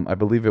old. I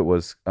believe it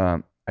was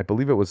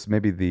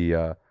maybe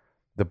the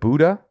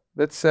Buddha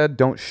that said,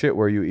 don't shit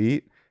where you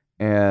eat.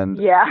 And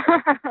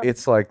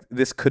it's like,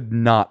 this could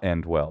not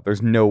end well.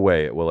 There's no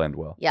way it will end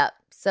well. Yeah.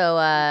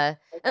 So,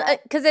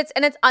 because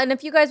and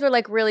if you guys were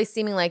like really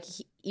seeming like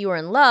you were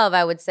in love,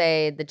 I would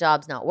say the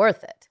job's not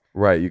worth it.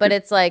 Right. But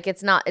it's like,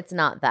 it's not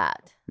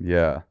that.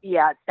 Yeah.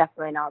 Yeah, it's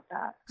definitely not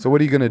that. So what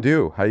are you going to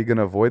do? How are you going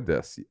to avoid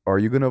this? Are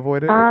you going to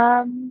avoid it?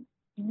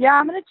 Yeah,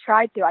 I'm going to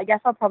try to. I guess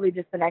I'll probably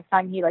just, the next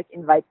time he like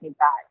invites me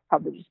back,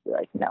 probably just be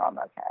like, no, I'm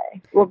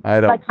okay. Well,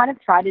 I kind of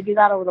try to do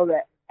that a little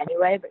bit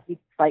anyway, but he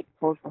like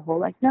pulls the whole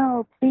like,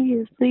 no,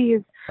 please.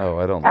 Oh,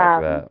 I don't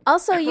like that.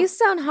 Also, you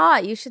sound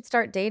hot. You should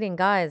start dating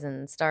guys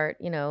and start,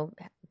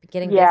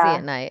 getting busy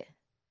at night.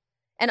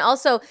 And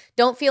also,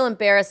 don't feel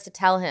embarrassed to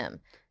tell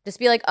him. Just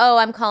be like, oh,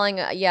 I'm going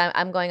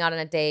out on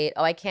a date.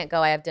 Oh, I can't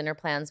go. I have dinner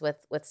plans with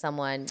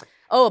someone.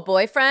 Oh, a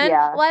boyfriend?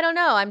 Yeah. Well, I don't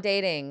know. I'm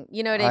dating.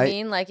 You know what I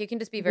mean? Like, you can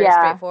just be very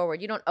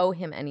straightforward. You don't owe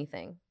him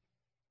anything.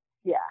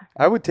 Yeah.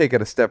 I would take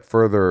it a step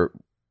further,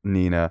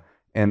 Nina.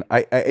 And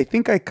I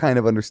think I kind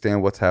of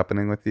understand what's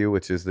happening with you,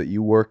 which is that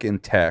you work in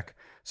tech.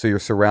 So you're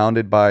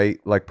surrounded by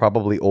like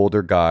probably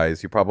older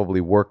guys. You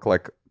probably work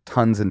like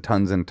tons and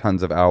tons and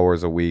tons of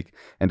hours a week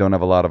and don't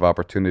have a lot of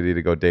opportunity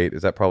to go date.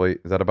 Is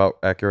that about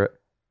accurate?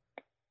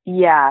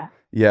 Yeah.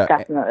 Yeah.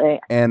 Definitely.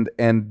 And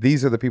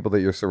these are the people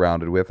that you're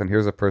surrounded with. And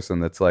here's a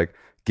person that's like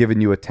giving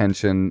you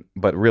attention,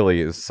 but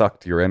really has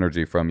sucked your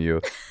energy from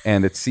you.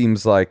 And it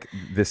seems like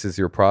this is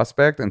your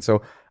prospect. And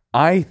so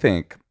I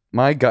think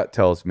my gut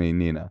tells me,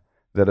 Nina,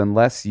 that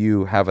unless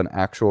you have an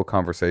actual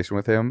conversation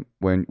with him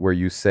where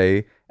you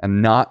say,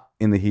 and not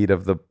in the heat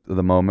of the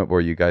moment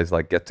where you guys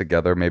like get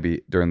together,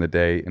 maybe during the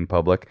day in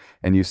public,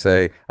 and you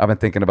say, I've been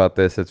thinking about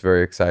this, it's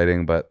very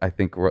exciting, but I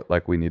think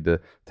we need to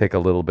take a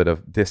little bit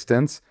of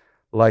distance.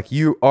 Like,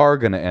 you are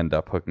going to end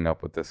up hooking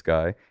up with this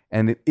guy,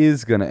 and it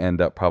is going to end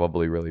up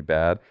probably really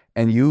bad.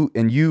 And you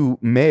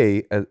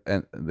may,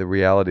 and the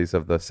realities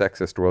of the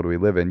sexist world we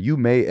live in, you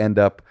may end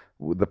up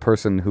the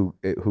person who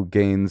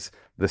gains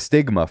the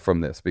stigma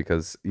from this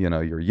because,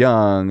 you're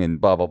young and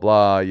blah, blah,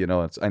 blah. I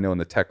know in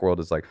the tech world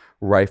is like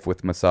rife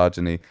with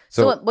misogyny.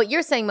 So what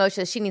you're saying, Moshe,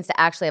 is she needs to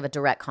actually have a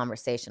direct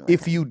conversation with him.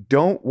 If you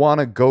don't want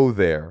to go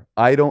there,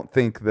 I don't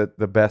think that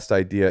the best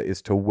idea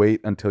is to wait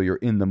until you're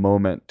in the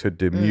moment to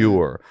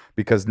demur.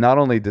 Because not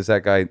only does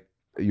that guy,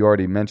 you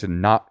already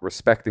mentioned, not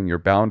respecting your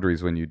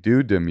boundaries when you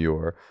do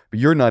demur, but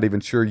you're not even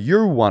sure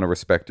you want to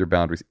respect your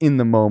boundaries in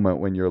the moment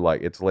when you're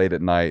like, it's late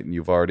at night and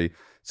you've already...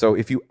 So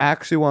if you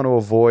actually want to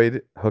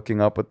avoid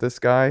hooking up with this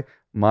guy,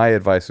 my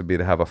advice would be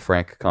to have a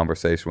frank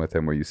conversation with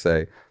him where you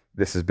say,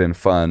 this has been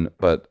fun,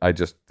 but I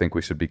just think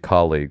we should be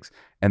colleagues.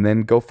 And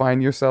then go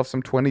find yourself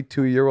some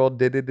 22-year-old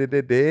dick.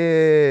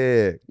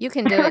 You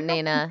can do it,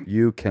 Nina.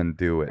 You can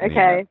do it, Okay,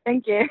 Nina.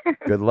 thank you.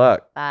 Good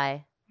luck.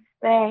 Bye.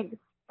 Thanks.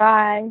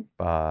 Bye.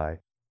 Bye.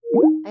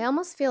 I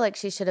almost feel like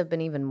she should have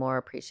been even more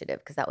appreciative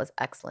because that was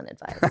excellent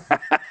advice.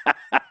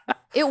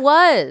 It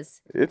was.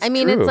 It's I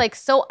mean, true. it's like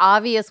so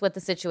obvious what the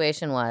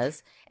situation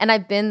was. And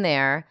I've been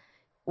there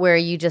where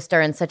you just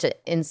are in such an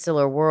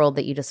insular world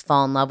that you just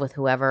fall in love with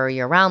whoever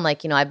you're around.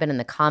 Like, I've been in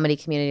the comedy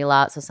community a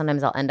lot. So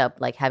sometimes I'll end up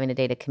like having to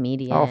date a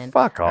comedian. Oh,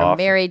 fuck or off.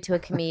 married to a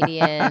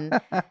comedian.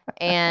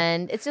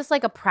 And it's just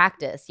like a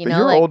practice, But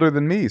you're older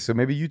than me, so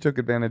maybe you took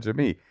advantage of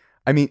me.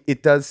 I mean,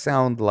 it does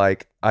sound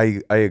like,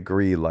 I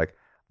agree, like,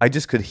 I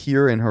just could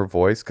hear in her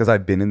voice, because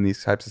I've been in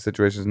these types of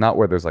situations, not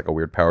where there's like a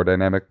weird power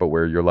dynamic, but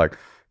where you're like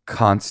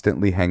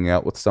constantly hanging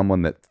out with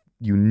someone that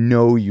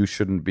you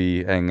shouldn't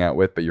be hanging out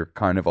with, but you're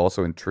kind of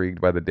also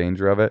intrigued by the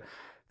danger of it,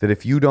 that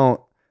if you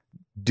don't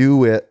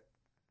do it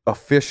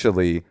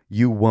officially,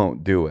 you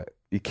won't do it.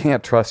 You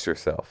can't trust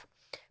yourself.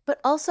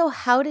 But also,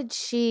 how did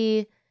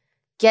she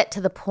get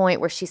to the point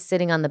where she's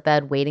sitting on the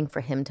bed waiting for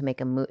him to make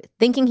a move,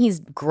 thinking he's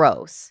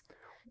gross,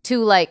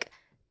 to like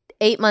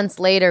 8 months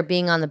later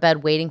being on the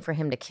bed waiting for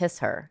him to kiss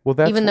her,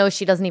 even though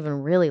she doesn't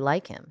even really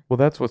like him? Well,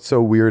 that's what's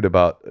so weird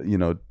about,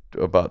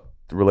 about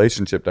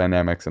relationship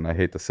dynamics, and I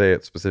hate to say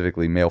it,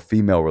 specifically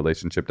male-female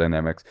relationship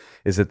dynamics,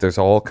 is that there's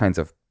all kinds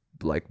of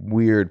like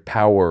weird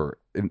power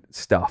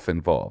stuff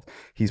involved.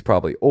 He's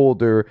probably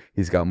older.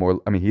 He's got more,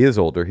 he is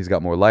older. He's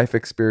got more life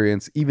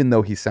experience. Even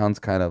though he sounds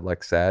kind of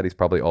like sad, he's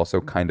probably also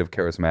kind of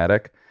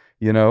charismatic,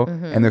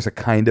 and there's a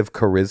kind of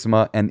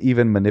charisma and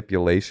even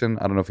manipulation.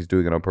 I don't know if he's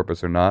doing it on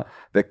purpose or not,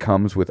 that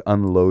comes with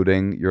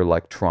unloading your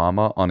like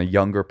trauma on a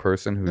younger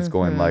person who's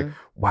going like,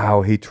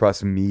 wow, he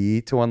trusts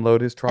me to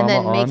unload his trauma and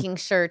then on. making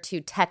sure to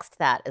text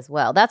that as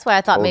well. That's why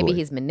I thought maybe Totally.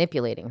 he's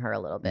manipulating her a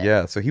little bit.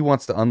 Yeah, so he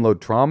wants to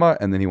unload trauma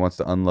and then he wants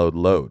to unload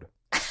load.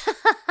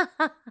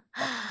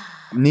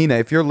 Nina,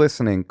 if you're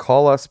listening,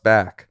 call us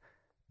back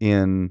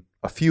in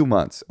a few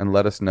months and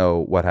let us know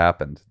what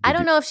happened. I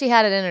don't know if she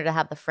had it in her to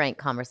have the frank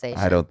conversation.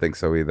 I don't think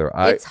so either.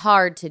 It's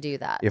hard to do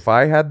that. If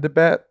I had to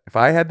bet,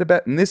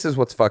 and this is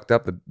what's fucked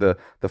up, the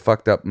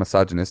fucked up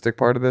misogynistic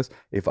part of this,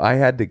 if I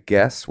had to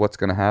guess what's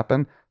going to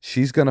happen,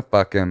 she's going to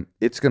fuck him,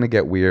 it's going to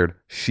get weird,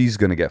 she's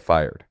going to get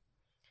fired.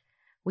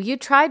 Well, you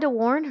tried to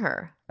warn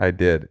her. I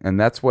did. And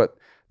that's what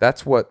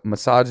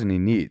misogyny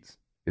needs,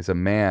 is a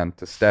man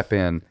to step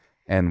in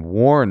and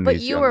warn But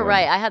these you young were women.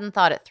 right. I hadn't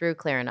thought it through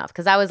clear enough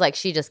because I was like,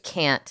 she just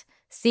can't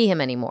see him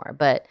anymore.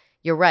 But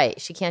you're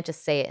right. She can't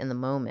just say it in the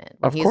moment.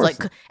 Of course.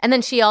 Like, and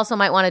then she also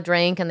might want to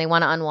drink and they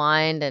want to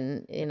unwind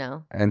and,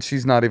 And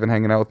she's not even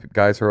hanging out with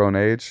guys her own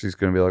age. She's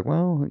going to be like,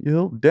 well,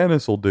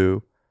 Dennis will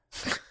do.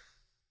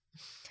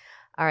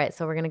 All right.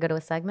 So we're going to go to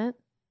a segment.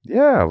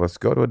 Yeah, let's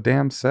go to a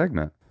damn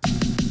segment.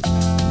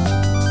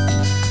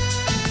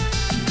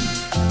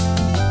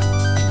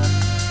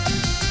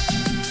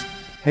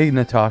 Hey,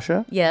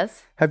 Natasha.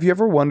 Yes. Have you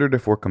ever wondered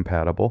if we're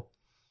compatible?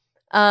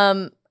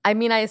 I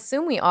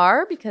assume we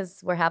are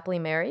because we're happily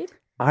married.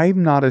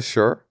 I'm not as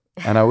sure.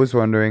 And I was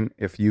wondering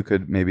if you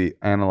could maybe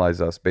analyze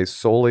us based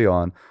solely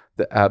on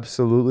the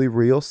absolutely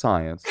real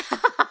science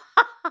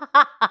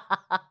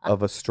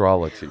of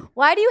astrology.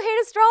 Why do you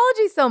hate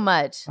astrology so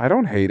much? I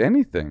don't hate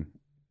anything.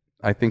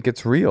 I think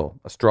it's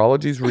real.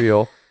 Astrology's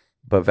real,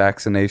 but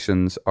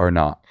vaccinations are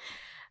not.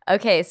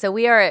 Okay, so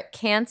we are at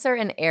Cancer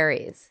and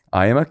Aries.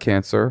 I am a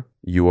Cancer.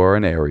 You are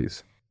an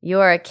Aries. You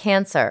are a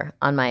Cancer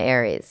on my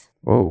Aries.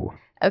 Whoa.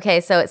 Okay,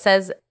 so it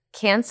says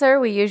Cancer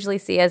we usually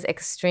see as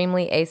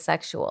extremely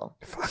asexual.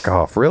 Fuck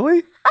off. Really?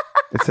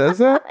 It says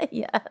that?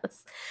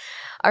 Yes.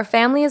 Our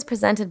family is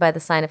presented by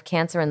the sign of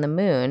Cancer and the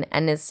moon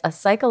and is a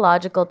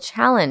psychological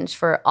challenge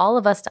for all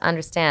of us to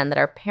understand that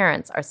our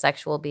parents are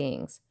sexual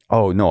beings.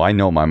 Oh, no. I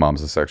know my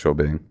mom's a sexual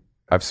being.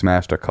 I've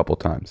smashed a couple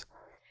times.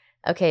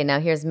 Okay, now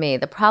here's me.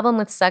 The problem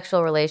with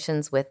sexual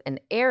relations with an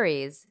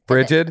Aries...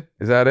 Frigid?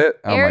 Is that it?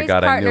 Oh Aries my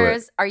God, I knew it.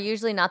 partners are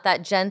usually not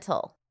that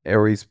gentle.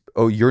 Aries.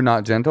 Oh, you're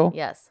not gentle?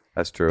 Yes.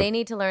 That's true. They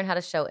need to learn how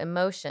to show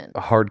emotion.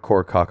 A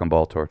hardcore cock and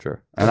ball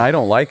torture. And I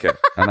don't like it.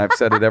 And I've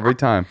said it every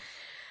time.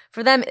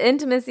 For them,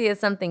 intimacy is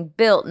something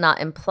built, not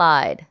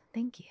implied.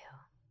 Thank you.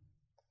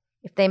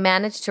 If they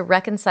manage to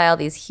reconcile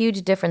these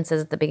huge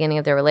differences at the beginning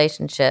of their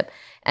relationship,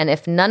 and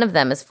if none of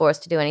them is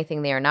forced to do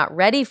anything they are not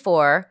ready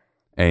for...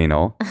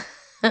 Anal.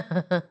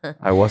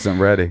 I wasn't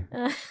ready.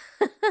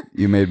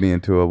 You made me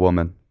into a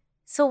woman.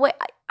 So wait,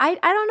 I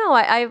don't know.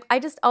 I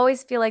just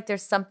always feel like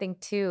there's something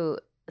to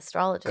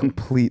astrology.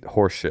 Complete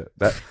horseshit.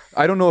 That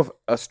I don't know if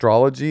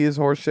astrology is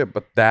horseshit,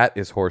 but that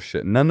is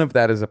horseshit. None of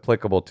that is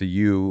applicable to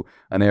you,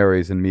 an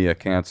Aries, and me, a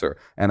Cancer.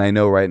 And I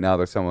know right now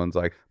there's someone's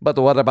like, but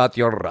what about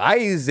your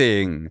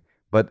rising?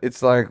 But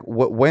it's like,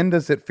 when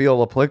does it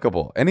feel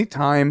applicable?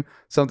 Anytime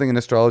something in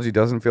astrology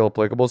doesn't feel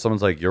applicable,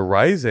 someone's like, you're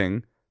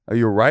rising.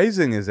 Your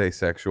rising is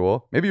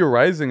asexual. Maybe your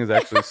rising is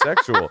actually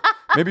sexual.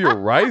 Maybe your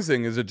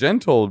rising is a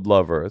gentle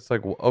lover. It's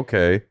like,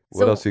 okay,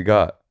 what else you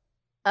got?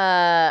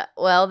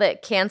 Well,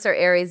 that Cancer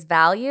Aries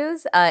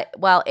values.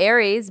 While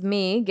Aries,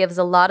 me, gives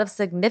a lot of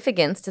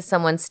significance to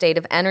someone's state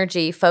of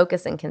energy,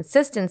 focus, and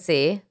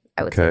consistency.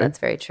 I would say that's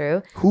very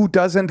true. Who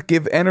doesn't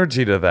give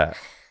energy to that?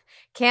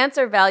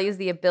 Cancer values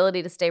the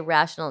ability to stay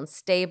rational and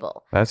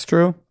stable. That's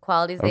true.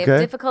 Qualities they have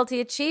difficulty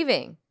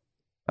achieving.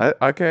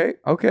 Okay.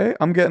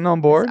 I'm getting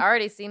on board. This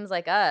already seems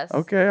like us.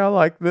 Okay, I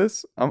like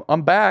this.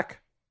 I'm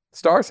back.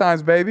 Star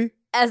signs, baby.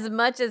 As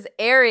much as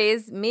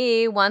Aries,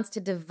 me, wants to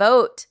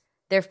devote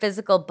their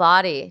physical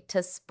body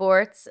to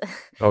sports.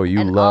 Oh, you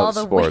and love all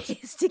the sports.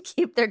 ways to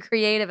keep their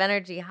creative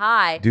energy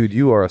high. Dude,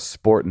 you are a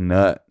sport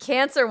nut.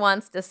 Cancer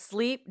wants to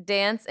sleep,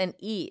 dance, and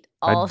eat.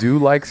 I do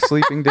like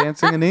sleeping,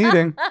 dancing, and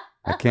eating.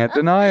 I can't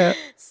deny it.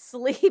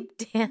 Sleep,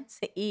 dance,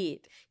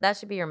 eat. That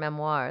should be your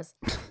memoirs.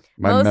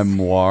 My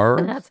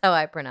memoir? That's how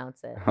I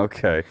pronounce it.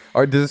 Okay.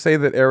 Or does it say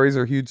that Aries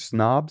are huge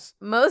snobs?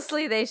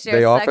 Mostly they share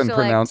They sexual often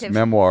pronounce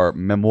activity.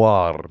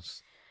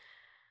 memoirs.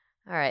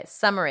 All right,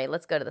 summary.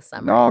 Let's go to the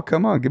summary. No,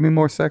 come on. Give me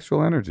more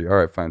sexual energy. All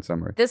right, fine,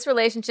 summary. This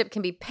relationship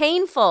can be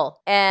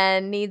painful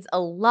and needs a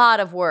lot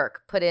of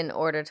work put in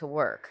order to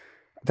work.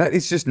 That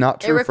is just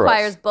not true for us. It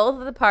requires both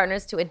of the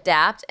partners to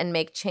adapt and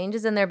make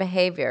changes in their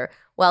behavior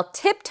while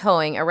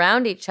tiptoeing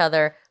around each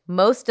other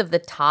most of the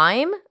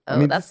time.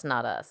 Oh, that's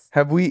not us.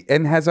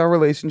 Has our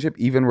relationship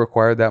even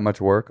required that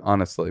much work?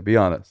 Honestly, be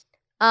honest.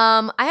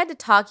 I had to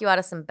talk you out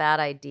of some bad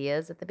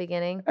ideas at the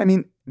beginning. I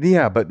mean,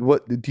 yeah, but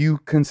what do you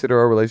consider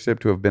our relationship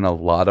to have been a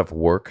lot of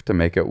work to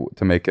make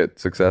it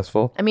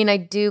successful? I mean, I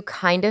do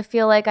kind of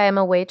feel like I am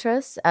a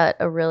waitress at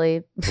a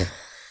really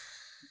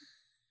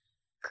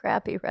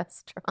crappy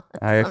restaurant.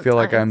 I feel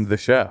like I'm the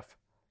chef.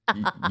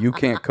 You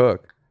can't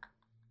cook.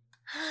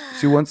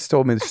 She once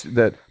told me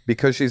that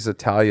because she's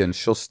Italian,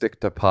 she'll stick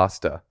to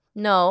pasta.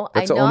 No,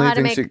 I know how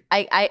to make.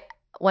 I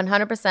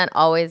 100%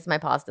 always my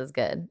pasta's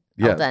good.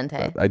 Al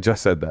dente. I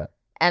just said that.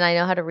 And I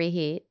know how to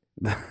reheat.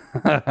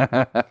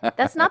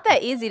 That's not that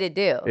easy to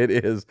do. It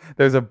is.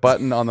 There's a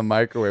button on the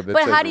microwave that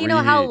But says how do you know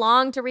reheat. how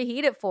long to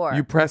reheat it for?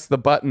 You press the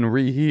button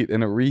reheat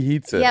and it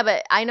reheats it. Yeah,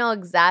 but I know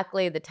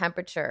exactly the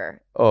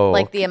temperature. Oh,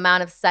 like the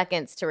amount of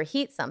seconds to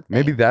reheat something.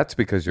 Maybe that's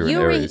because you're an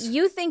Aries.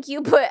 You think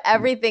you put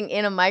everything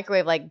in a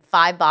microwave, like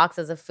 5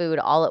 boxes of food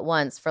all at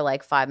once for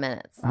like 5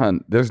 minutes.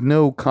 Hun, there's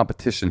no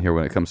competition here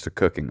when it comes to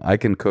cooking. I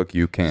can cook,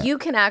 you can't. You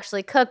can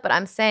actually cook, but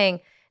I'm saying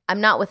I'm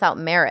not without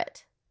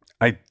merit.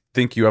 I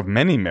think you have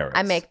many merits.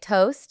 I make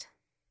toast.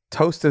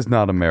 Toast is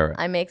not a merit.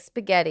 I make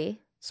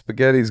spaghetti.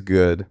 Spaghetti's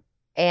good.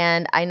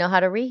 And I know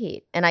how to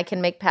reheat. And I can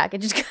make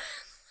packaged goods.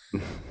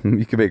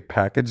 You can make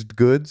packaged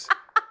goods?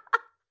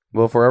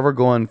 Well, if we're ever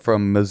going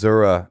from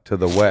Missouri to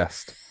the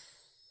West,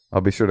 I'll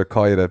be sure to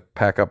call you to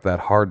pack up that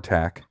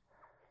hardtack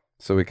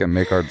so we can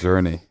make our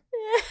journey.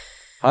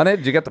 Honey,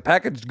 did you get the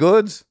packaged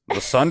goods?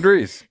 The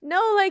sundries? No,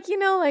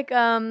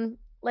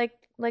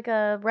 like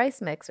a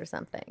rice mix or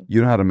something.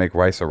 You know how to make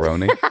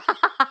rice-a-roni?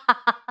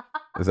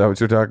 Is that what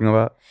you're talking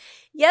about?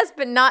 Yes,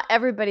 but not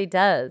everybody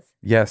does.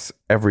 Yes,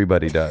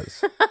 everybody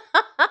does.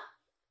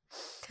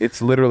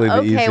 It's literally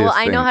the easiest thing. Okay, well,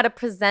 I know how to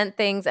present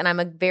things, and I'm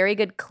a very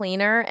good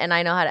cleaner, and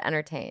I know how to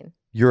entertain.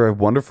 You're a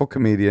wonderful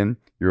comedian.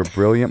 You're a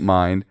brilliant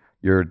mind.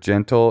 You're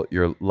gentle.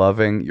 You're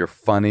loving. You're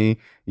funny.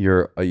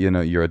 You're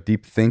a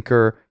deep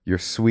thinker. You're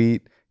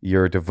sweet.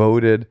 You're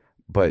devoted.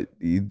 But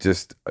you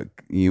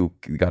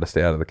got to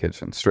stay out of the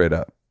kitchen. Straight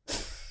up.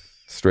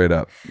 Straight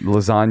up.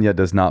 Lasagna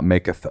does not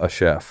make a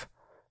chef.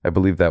 I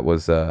believe that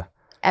was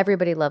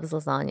everybody loves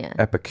lasagna.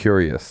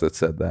 Epicurus that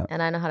said that.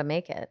 And I know how to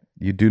make it.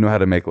 You do know how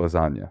to make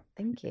lasagna.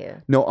 Thank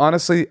you. No,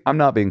 honestly, I'm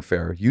not being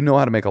fair. You know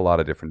how to make a lot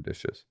of different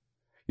dishes.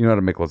 You know how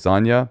to make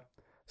lasagna,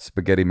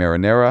 spaghetti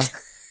marinara.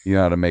 You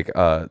know how to make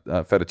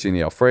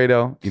fettuccine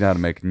alfredo. You know how to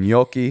make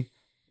gnocchi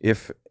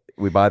if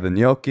we buy the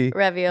gnocchi.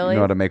 Raviolis. You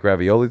know how to make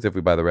raviolis if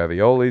we buy the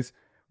raviolis.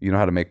 You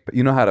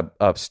know how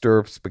to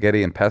stir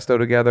spaghetti and pesto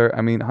together.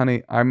 I mean,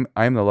 honey, I'm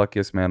the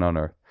luckiest man on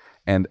earth.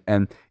 And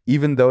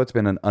even though it's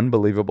been an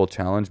unbelievable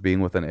challenge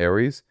being with an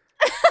Aries,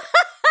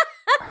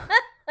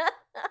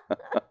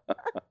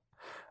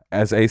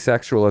 as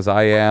asexual as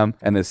I am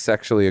and as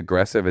sexually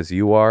aggressive as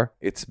you are,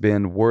 it's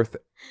been worth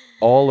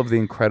all of the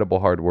incredible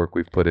hard work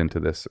we've put into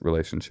this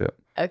relationship.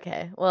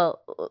 Okay. Well,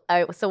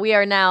 so we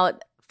are now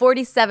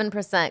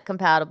 47%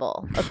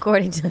 compatible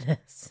according to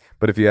this.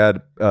 But if you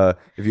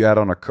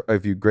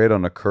grade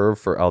on a curve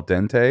for al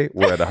dente,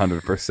 we're at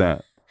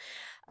 100%.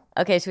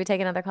 Okay, should we take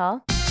another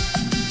call?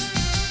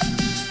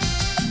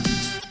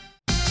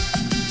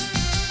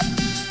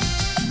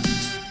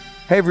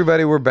 Hey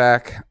everybody, we're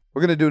back.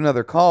 We're going to do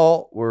another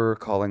call. We're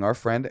calling our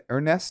friend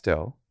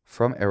Ernesto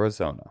from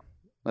Arizona.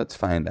 Let's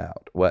find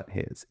out what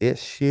his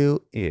issue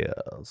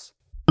is.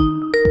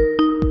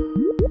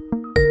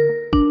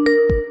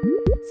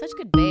 Such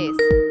good bass.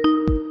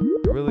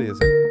 It really is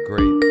a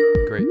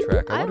great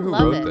track. I wonder who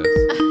wrote this.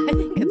 I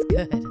think it's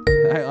good.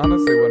 I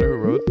honestly wonder who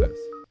wrote this.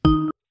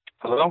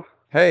 Hello?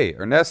 Hey,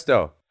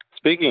 Ernesto.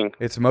 Speaking.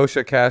 It's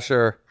Moshe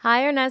Kasher.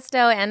 Hi,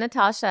 Ernesto and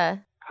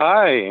Natasha.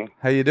 Hi.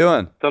 How you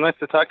doing? So nice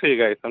to talk to you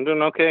guys. I'm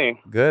doing okay.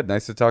 Good.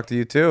 Nice to talk to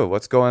you too.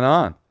 What's going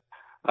on?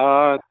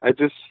 I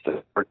just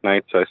work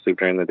nights, so I sleep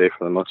during the day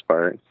for the most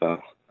part. So.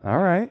 All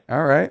right.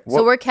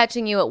 So we're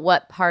catching you at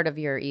what part of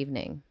your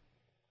evening?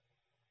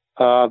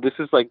 This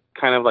is like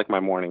kind of like my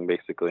morning,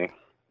 basically.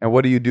 And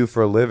what do you do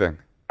for a living?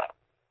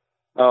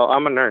 Oh,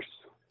 I'm a nurse.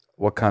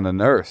 What kind of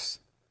nurse?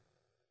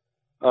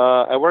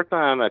 I worked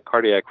on a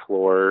cardiac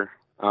floor.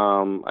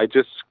 I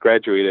just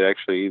graduated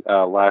actually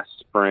last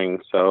spring,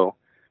 so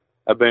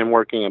I've been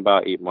working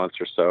about 8 months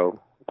or so.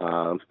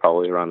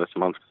 Probably around this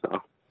month.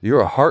 So.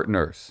 You're a heart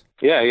nurse.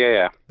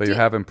 Yeah. But you're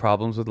having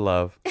problems with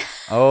love.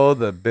 Oh,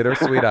 the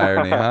bittersweet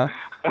irony, huh?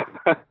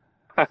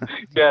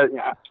 yeah.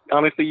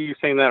 Honestly, you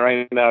saying that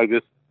right now,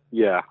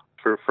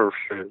 for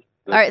sure.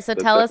 All right, so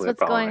tell us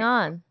what's going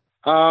on.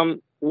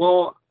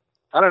 Well,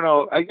 I don't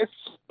know. I guess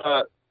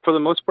for the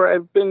most part,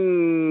 I've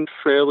been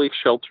fairly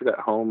sheltered at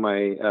home.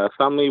 My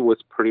family was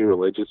pretty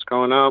religious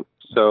growing up,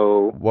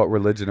 so. What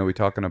religion are we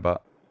talking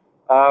about?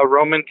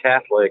 Roman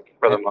Catholic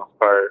for the most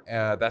part.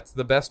 That's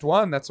the best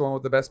one. That's the one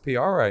with the best PR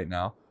right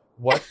now.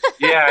 What?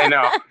 Yeah, I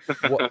know.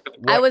 what?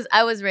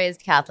 I was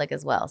raised Catholic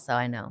as well, so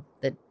I know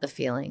the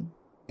feeling.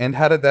 And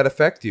how did that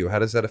affect you? How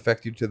does that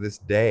affect you to this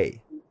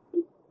day?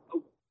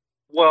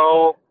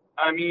 Well,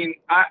 I mean,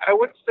 I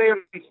would say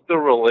I'm still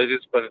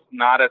religious, but it's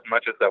not as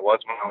much as I was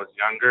when I was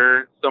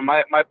younger. So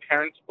my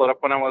parents split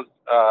up when I was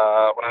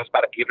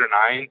about 8 or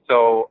 9.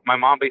 So my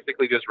mom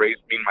basically just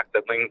raised me and my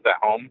siblings at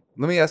home.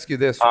 Let me ask you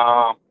this,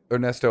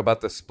 Ernesto,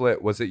 about the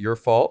split. Was it your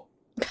fault?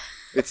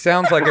 It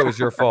sounds like it was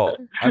your fault.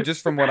 I'm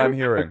just from what I'm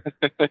hearing.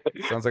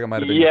 It sounds like it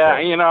might have been your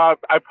fault. Yeah,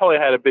 I probably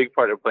had a big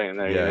part of playing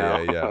there.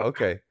 Yeah.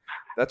 Okay.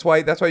 That's why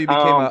you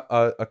became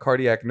a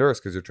cardiac nurse,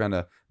 because you're trying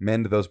to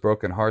mend those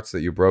broken hearts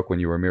that you broke when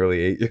you were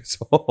merely 8 years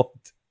old.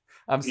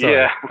 I'm sorry.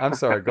 Yeah. I'm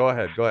sorry. Go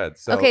ahead.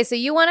 So, okay, so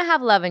you want to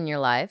have love in your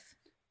life.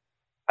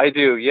 I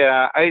do,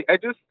 yeah. I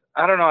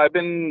don't know. I've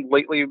been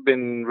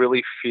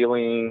really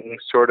feeling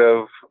sort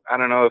of, I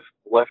don't know if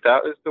left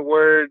out is the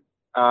word.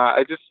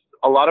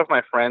 A lot of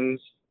my friends,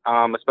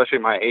 especially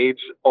my age,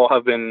 all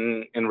have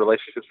been in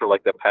relationships for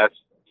like the past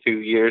 2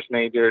 years,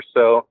 maybe or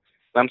so.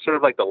 I'm sort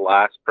of like the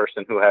last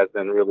person who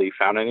hasn't really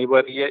found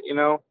anybody yet, you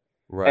know?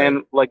 Right.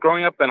 And like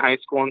growing up in high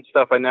school and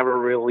stuff, I never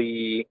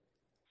really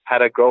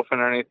had a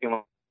girlfriend or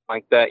anything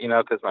like that, you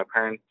know, because my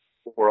parents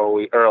were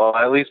always, or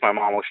at least my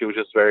mom, she was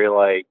just very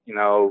like, you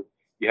know,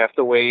 you have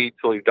to wait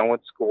till you're done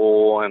with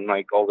school and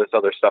like all this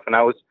other stuff. And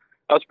I was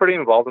pretty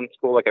involved in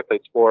school. Like I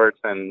played sports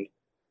and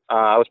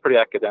I was pretty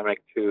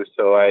academic too.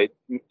 So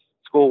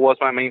school was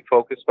my main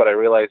focus, but I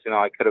realized, you know,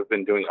 I could have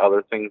been doing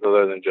other things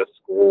other than just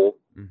school.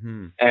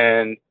 Mm-hmm.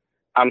 And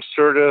I'm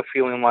sort of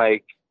feeling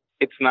like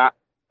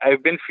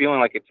I've been feeling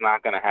like it's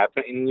not going to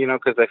happen, you know,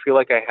 because I feel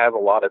like I have a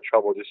lot of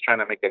trouble just trying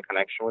to make a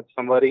connection with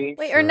somebody.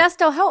 Wait,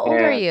 Ernesto, how old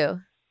are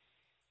you?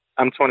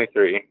 I'm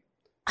 23.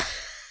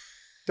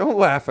 Don't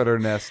laugh at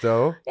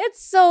Ernesto.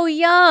 It's so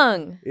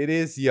young. It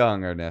is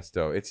young,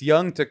 Ernesto. It's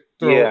young to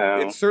throw. Yeah.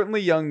 It's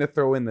certainly young to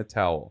throw in the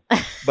towel.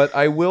 But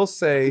I will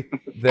say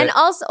that. And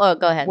also,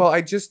 go ahead. Well,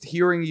 I just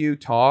hearing you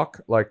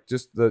talk, like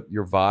just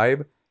your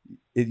vibe.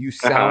 You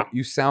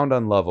sound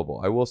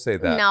unlovable. I will say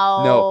that.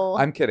 No,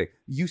 I'm kidding.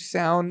 You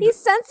sound. He's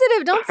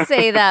sensitive. Don't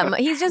say that.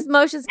 He's just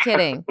Moshe's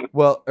kidding.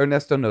 Well,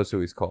 Ernesto knows who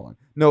he's calling.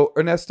 No,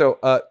 Ernesto.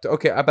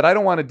 Okay, but I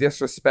don't want to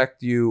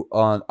disrespect you.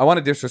 I want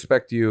to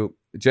disrespect you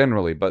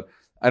generally, but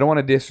I don't want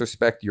to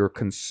disrespect your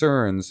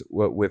concerns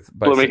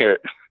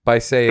by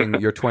saying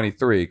you're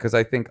 23, because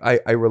I think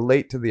I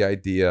relate to the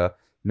idea,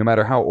 no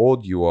matter how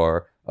old you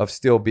are, of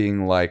still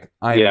being like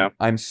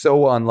I'm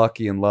so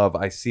unlucky in love.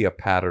 I see a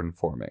pattern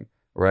forming.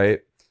 Right.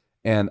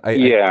 And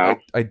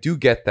I do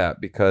get that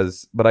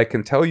but I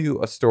can tell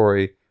you a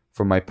story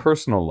from my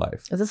personal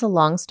life. Is this a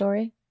long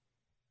story?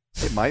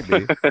 It might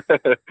be.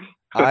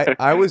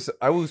 I was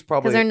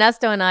probably, because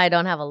Ernesto and I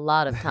don't have a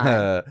lot of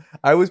time.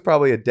 I was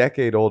probably a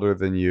decade older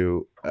than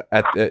you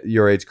at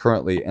your age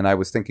currently. And I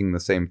was thinking the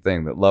same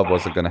thing, that love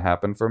wasn't going to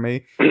happen for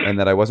me and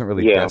that I wasn't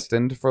really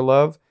destined for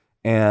love.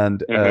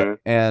 And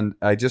and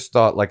I just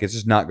thought, like, it's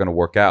just not going to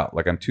work out.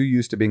 Like, I'm too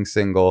used to being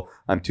single.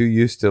 I'm too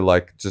used to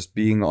like just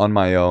being on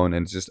my own,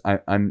 and just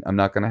I'm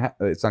not gonna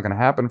it's not gonna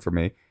happen for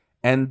me.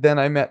 And then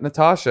I met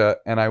Natasha,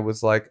 and I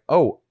was like,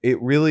 oh,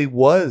 it really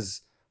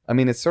was. I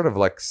mean, it's sort of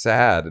like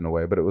sad in a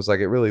way, but it was like,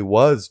 it really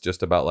was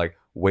just about like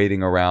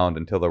waiting around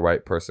until the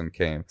right person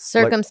came.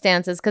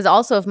 Circumstances, because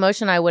also if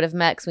Moshe and I would have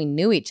met, because we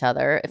knew each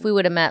other, if we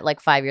would have met like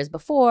 5 years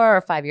before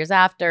or 5 years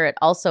after, it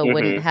also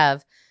wouldn't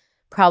have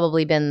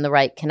probably been the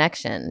right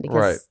connection,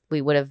 because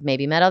we would have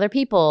maybe met other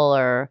people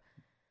or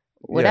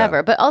whatever.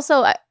 Yeah. But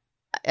also,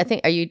 I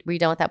think, were you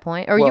done with that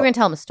point? Or you were going to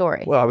tell him a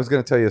story? Well, I was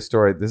going to tell you a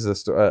story. This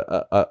is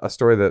a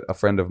story that a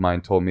friend of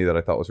mine told me that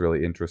I thought was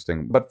really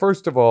interesting. But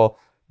first of all,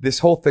 this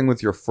whole thing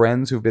with your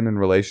friends who've been in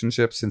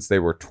relationships since they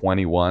were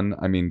 21.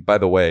 I mean, by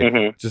the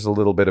way, just a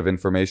little bit of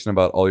information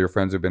about all your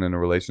friends who've been in a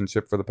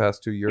relationship for the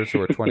past 2 years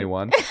who are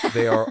 21.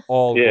 They are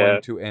all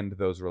going to end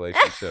those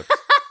relationships.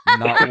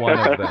 Not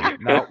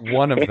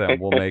one of them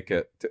will make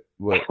it.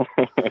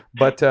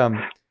 But,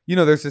 you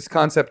know, there's this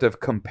concept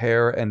of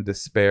compare and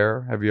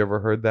despair. Have you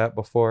ever heard that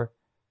before?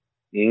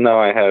 No,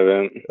 I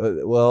haven't.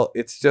 Well,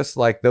 it's just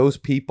like those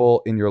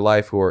people in your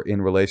life who are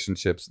in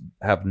relationships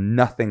have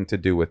nothing to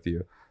do with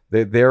you.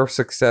 Their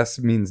success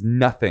means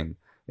nothing.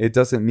 It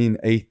doesn't mean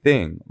a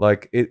thing.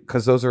 Like it,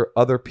 because those are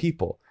other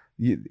people.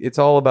 It's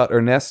all about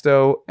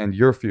Ernesto and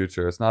your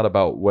future. It's not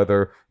about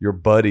whether your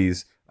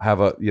buddies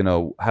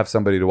have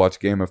somebody to watch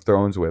Game of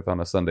Thrones with on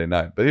a Sunday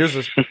night. But here's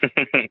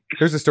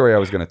a story I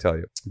was going to tell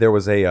you. There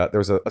was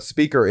a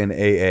speaker in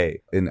AA,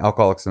 in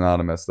Alcoholics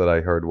Anonymous, that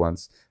I heard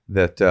once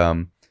that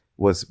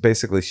was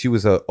basically, she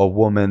was a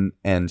woman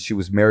and she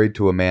was married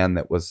to a man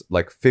that was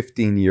like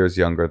 15 years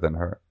younger than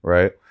her,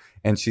 right?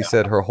 And she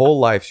said her whole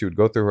life, she would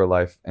go through her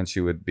life and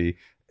she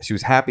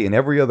was happy in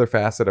every other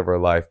facet of her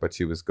life, but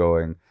she was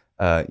going,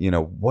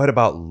 what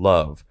about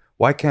love?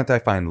 Why can't I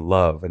find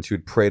love? And she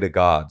would pray to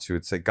God. She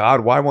would say,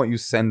 God, why won't you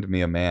send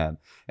me a man?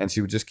 And she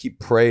would just keep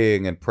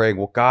praying and praying.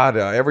 Well, God,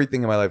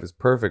 everything in my life is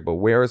perfect, but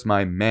where is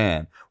my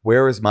man?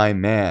 Where is my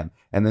man?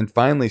 And then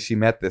finally she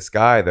met this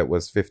guy that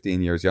was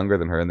 15 years younger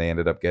than her, and they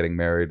ended up getting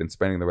married and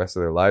spending the rest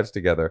of their lives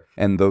together.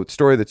 And the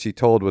story that she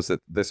told was that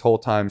this whole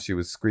time she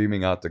was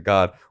screaming out to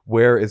God,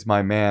 where is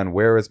my man?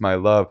 Where is my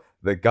love?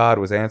 That God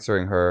was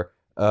answering her,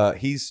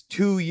 he's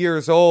 2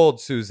 years old,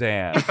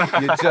 Suzanne.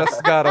 You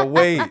just gotta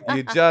wait.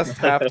 You just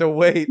have to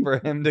wait for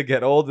him to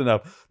get old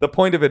enough. The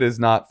point of it is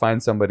not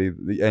find somebody,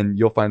 and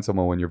you'll find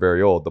someone when you're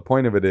very old. The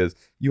point of it is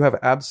you have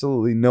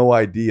absolutely no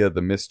idea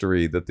the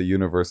mystery that the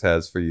universe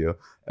has for you,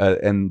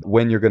 and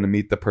when you're going to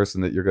meet the person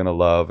that you're going to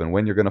love, and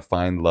when you're going to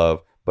find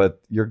love.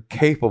 But you're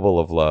capable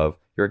of love.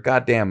 You're a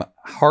goddamn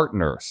heart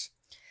nurse.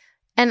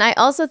 And I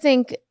also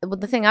think, well,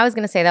 the thing I was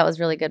going to say, that was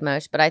really good,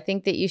 Moshe, but I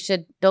think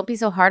that don't be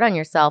so hard on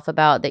yourself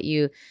about that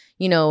you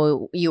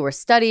were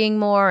studying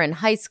more in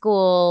high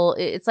school.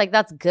 It's like,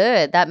 that's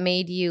good. That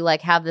made you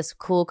like have this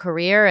cool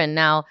career. And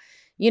now,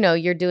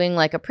 you're doing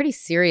like a pretty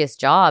serious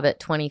job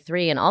at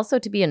 23. And also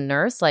to be a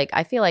nurse, like,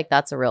 I feel like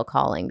that's a real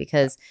calling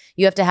because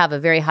you have to have a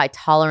very high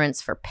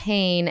tolerance for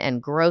pain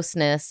and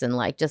grossness and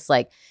like, just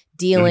like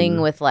dealing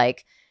with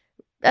like,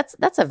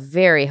 that's a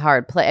very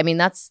hard place. I mean,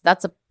 that's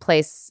a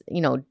place,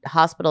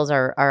 hospitals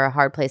are a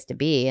hard place to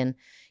be. And,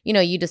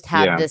 you just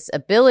have this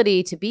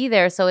ability to be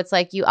there. So it's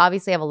like you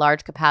obviously have a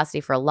large capacity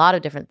for a lot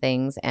of different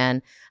things.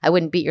 And I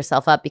wouldn't beat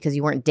yourself up because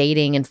you weren't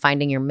dating and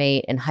finding your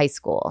mate in high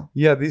school.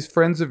 Yeah. These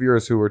friends of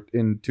yours who were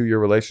in 2-year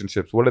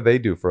relationships, what do they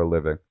do for a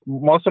living?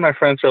 Most of my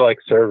friends are like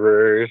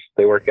servers.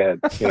 They work at,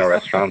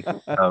 restaurants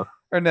and stuff.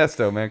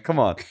 Ernesto, man, come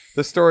on.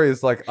 The story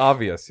is like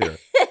obvious here.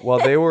 While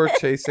they were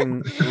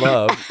chasing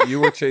love, you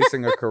were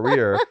chasing a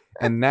career.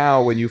 And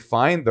now when you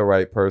find the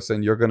right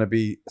person, you're going to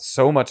be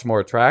so much more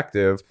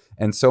attractive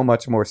and so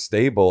much more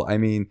stable. I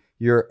mean,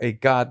 you're a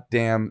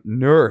goddamn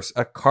nurse,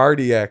 a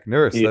cardiac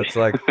nurse. That's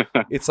like,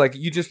 it's like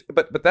you just,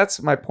 but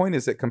that's my point,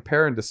 is that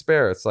compare and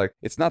despair. It's like,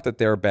 it's not that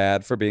they're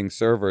bad for being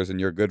servers and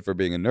you're good for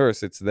being a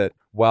nurse. It's that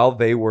while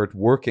they were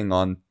working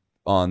on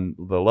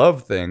the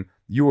love thing,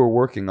 you were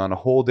working on a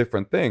whole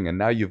different thing, and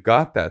now you've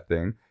got that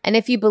thing. And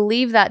if you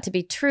believe that to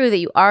be true, that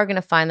you are going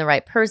to find the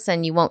right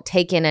person, you won't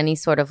take in any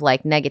sort of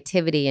like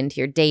negativity into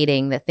your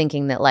dating, that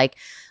thinking that like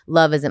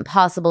love isn't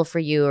possible for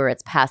you or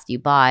it's passed you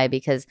by,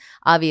 because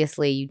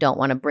obviously you don't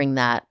want to bring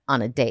that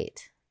on a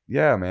date.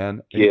 Yeah,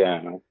 man.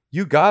 Yeah.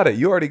 You got it.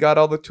 You already got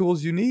all the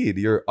tools you need.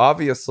 You're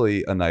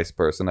obviously a nice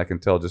person. I can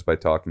tell just by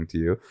talking to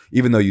you,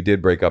 even though you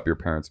did break up your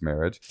parents'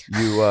 marriage.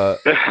 You're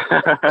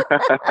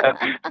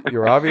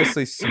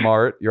obviously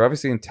smart. You're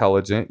obviously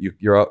intelligent.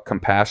 You're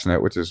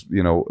compassionate, which is,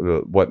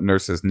 what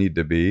nurses need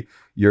to be.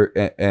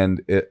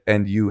 And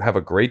you have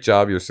a great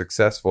job. You're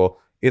successful.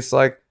 It's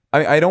like,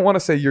 I don't want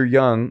to say you're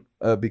young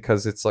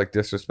because it's like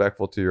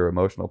disrespectful to your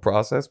emotional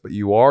process, but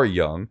you are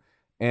young.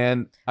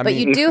 But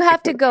you do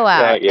have to go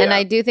out. Yeah. And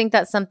I do think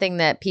that's something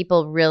that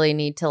people really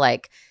need to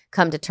like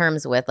come to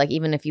terms with. Like,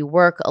 even if you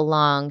work a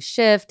long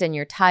shift and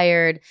you're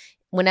tired,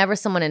 whenever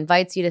someone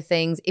invites you to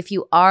things, if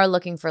you are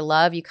looking for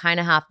love, you kind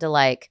of have to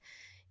like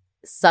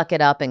suck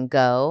it up and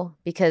go,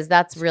 because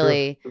that's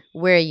really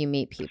where you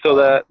meet people. So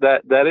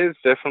that is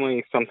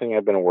definitely something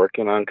I've been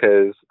working on,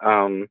 because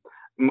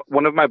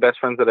one of my best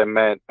friends that I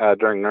met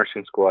during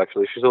nursing school,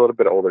 actually, she's a little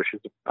bit older.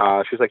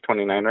 She's like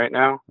 29 right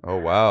now. Oh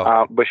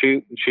wow! But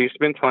she's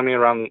been telling me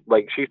around,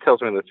 like, she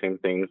tells me the same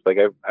things. Like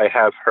I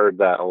have heard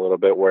that a little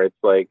bit, where it's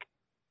like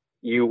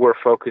you were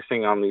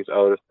focusing on these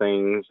other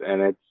things,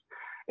 and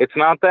it's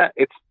not that.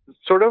 It's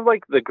sort of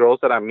like the girls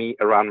that I meet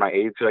around my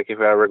age. Like if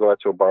I ever go out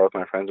to a bar with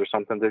my friends or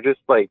something, they're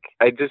just like,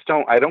 I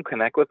don't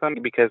connect with them,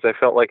 because I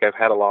felt like I've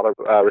had a lot of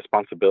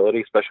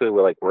responsibility, especially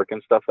with like work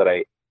and stuff,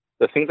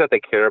 the things that they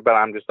care about,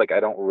 I'm just like,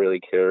 I don't really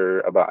care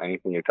about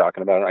anything you're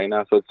talking about right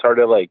now. So it's hard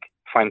to like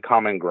find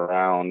common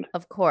ground.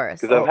 Of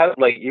course. Because I've had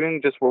like,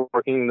 even just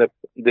working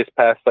this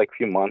past like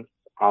few months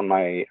on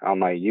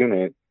my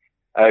unit,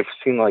 I've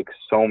seen like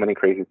so many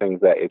crazy things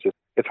that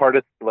it's hard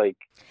to like.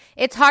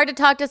 It's hard to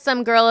talk to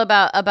some girl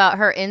about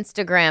her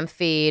Instagram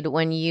feed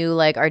when you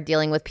like are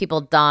dealing with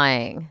people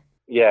dying.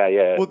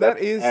 Yeah. Well, that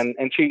is. And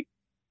she.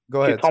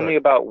 Go ahead. She told me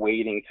about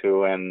waiting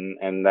too,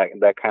 and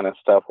that kind of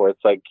stuff, where it's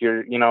like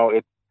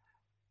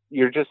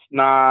you're just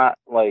not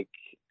like,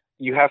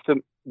 you have to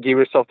give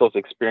yourself those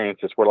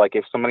experiences where, like,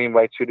 if somebody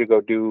invites you to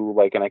go do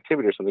like an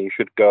activity or something, you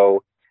should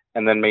go,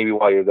 and then maybe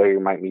while you're there, you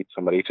might meet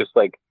somebody. It's just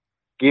like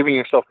giving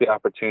yourself the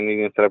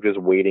opportunity instead of just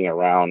waiting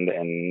around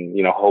and,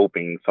 you know,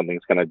 hoping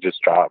something's gonna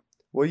just drop.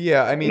 Well,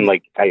 yeah, I mean,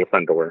 like at your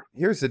front door.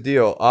 Here's the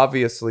deal.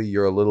 Obviously,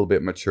 you're a little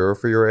bit mature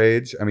for your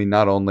age. I mean,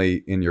 not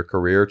only in your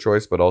career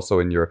choice, but also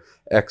in your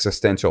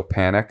existential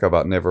panic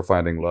about never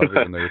finding love,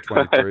 even though you're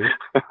 23.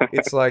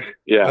 It's like,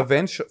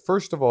 eventually,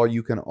 first of all,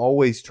 you can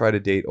always try to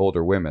date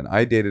older women.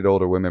 I dated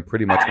older women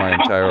pretty much my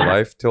entire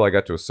life till I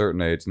got to a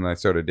certain age, and then I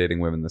started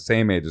dating women the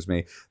same age as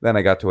me. Then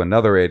I got to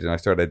another age, and I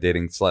started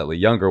dating slightly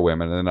younger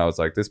women, and then I was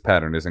like, this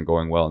pattern isn't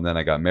going well, and then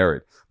I got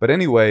married. But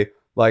anyway,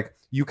 like,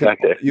 you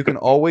can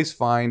always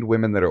find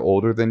women that are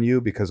older than you,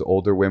 because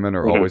older women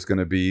are always going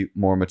to be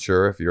more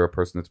mature if you're a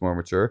person that's more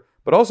mature.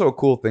 But also a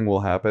cool thing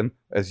will happen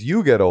as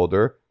you get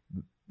older,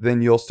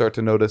 then you'll start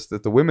to notice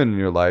that the women in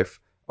your life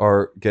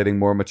are getting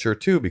more mature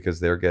too, because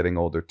they're getting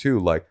older too.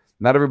 Like,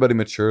 not everybody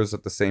matures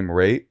at the same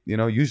rate. You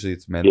know, usually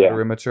it's men that are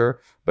immature,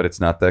 but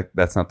it's not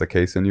that's not the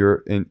case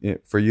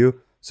for you.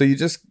 So you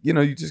just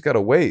got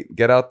to wait,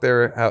 get out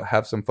there,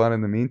 have some fun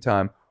in the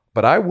meantime.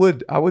 But I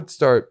would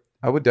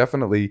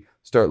definitely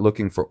start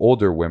looking for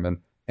older women.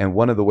 And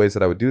one of the ways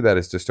that I would do that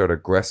is to start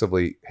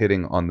aggressively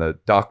hitting on the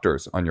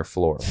doctors on your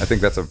floor. I think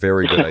that's a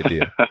very good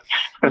idea.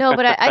 No,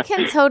 but I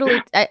can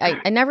totally,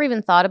 I never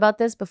even thought about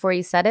this before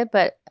you said it,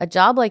 but a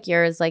job like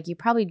yours, like you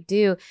probably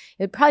do,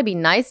 it would probably be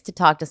nice to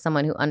talk to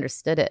someone who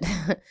understood it.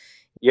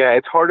 Yeah,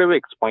 it's hard to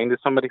explain to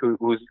somebody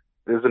who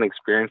doesn't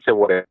experience it,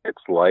 what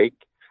it's like.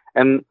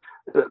 And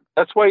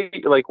that's why,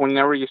 like,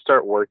 whenever you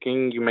start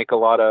working, you make a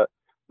lot of,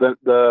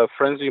 the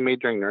friends you made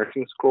during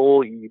nursing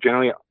school, you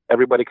generally,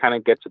 everybody kind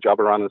of gets a job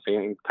around the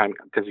same time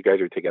because you guys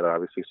are together,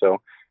 obviously. So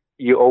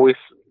you always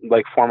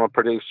like form a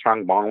pretty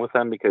strong bond with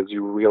them because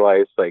you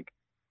realize, like,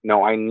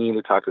 no, I need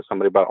to talk to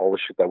somebody about all the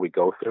shit that we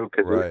go through.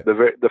 Because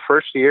the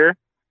first year,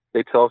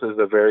 they tell us, is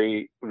the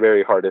very,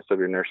 very hardest of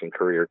your nursing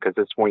career, because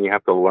it's when you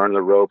have to learn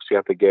the ropes. You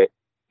have to get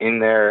in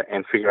there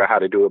and figure out how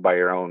to do it by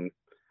your own,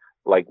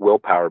 like,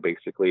 willpower,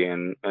 basically.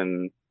 And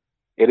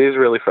it is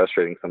really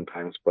frustrating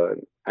sometimes, but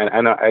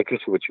I know I can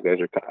see what you guys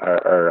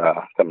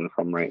are coming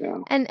from right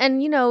now.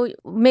 And you know,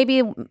 maybe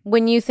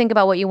when you think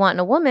about what you want in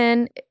a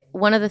woman,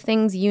 one of the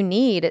things you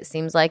need, it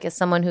seems like, is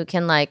someone who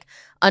can, like,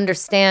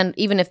 understand,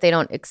 even if they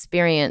don't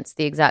experience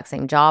the exact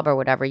same job or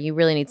whatever. You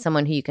really need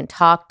someone who you can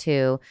talk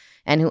to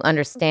and who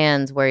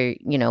understands where,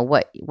 you know,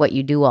 what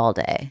you do all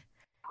day.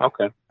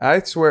 Okay. I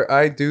swear,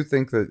 I do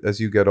think that as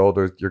you get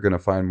older, you're going to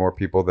find more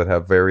people that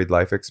have varied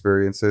life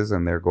experiences,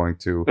 and they're going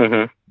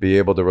to be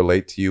able to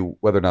relate to you.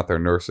 Whether or not they're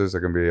nurses,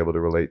 they're going to be able to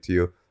relate to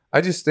you.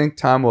 I just think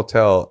time will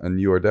tell, and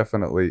you are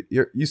definitely,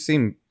 you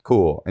seem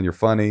cool, and you're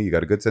funny. You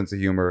got a good sense of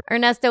humor.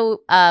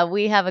 Ernesto,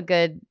 we have a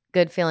good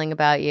feeling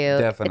about you.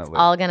 Definitely. It's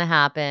all going to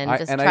happen.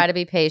 Just try to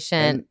be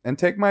patient. And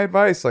take my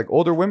advice. Like,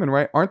 older women,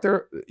 right? Aren't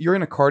there, you're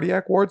in a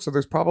cardiac ward, so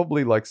there's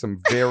probably, like, some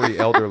very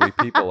elderly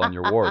people on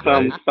your ward,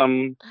 right?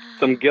 Some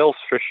gilfs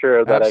for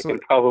sure that I can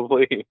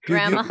probably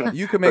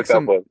you can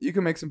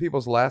make some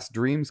people's last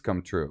dreams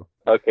come true.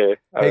 Okay.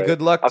 Hey, good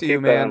luck to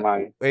you,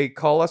 man. Hey,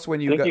 call us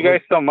when you Thank you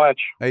guys so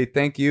much. Hey,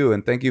 thank you,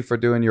 and thank you for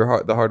doing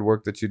the hard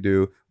work that you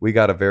do. We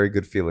got a very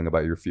good feeling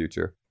about your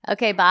future.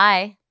 Okay,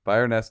 bye. Bye,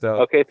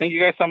 Ernesto. Okay, thank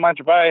you guys so much.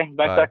 Bye.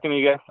 Nice talking to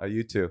you guys.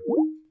 You too.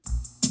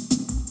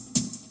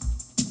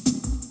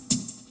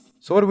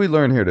 So what did we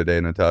learn here today,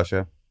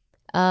 Natasha?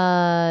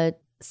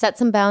 Set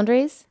some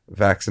boundaries.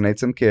 Vaccinate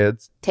some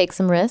kids. Take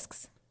some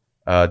risks.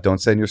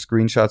 Don't send your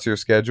screenshots of your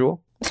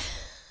schedule.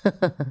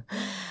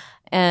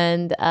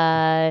 And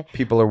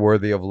people are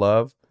worthy of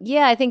love.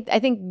 Yeah, I think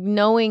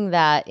knowing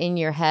that in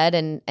your head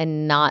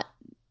and not,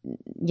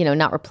 you know,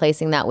 not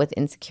replacing that with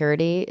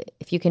insecurity.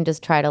 If you can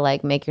just try to,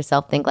 like, make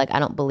yourself think, like, I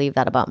don't believe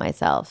that about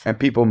myself. And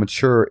people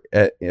mature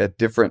at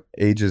different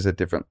ages, at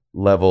different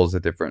levels,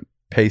 at different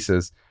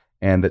paces.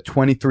 And that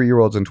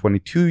 23-year-olds and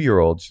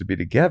 22-year-olds should be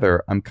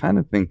together. I'm kind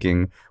of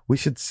thinking we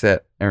should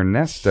set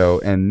Ernesto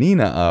and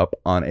Nina up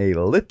on a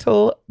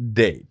little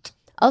date.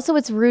 Also,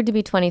 it's rude to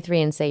be 23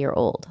 and say you're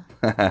old.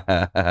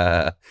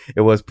 It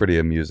was pretty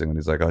amusing when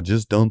he's like, I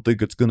just don't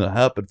think it's going to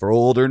happen for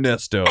old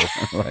Ernesto.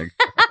 Like,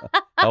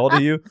 how old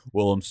are you?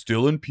 Well, I'm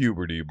still in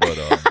puberty, but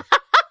I'm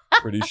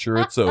pretty sure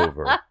it's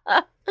over.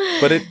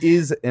 But it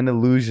is an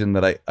illusion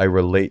that I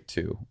relate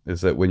to,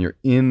 is that when you're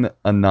in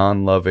a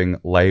non-loving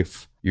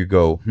life, you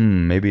go,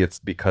 maybe it's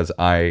because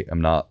I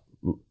am not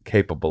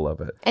capable of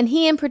it. And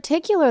he in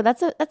particular,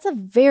 that's a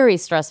very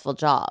stressful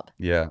job.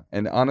 Yeah.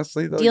 And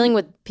honestly, though, dealing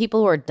with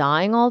people who are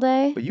dying all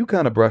day. But you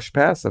kind of brushed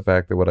past the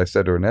fact that what I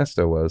said to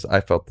Ernesto was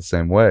I felt the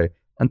same way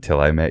until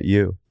I met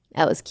you.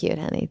 That was cute,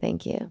 honey.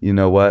 Thank you. You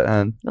know what,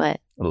 hon? What?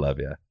 I love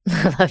you.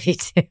 I love you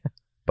too.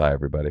 Bye,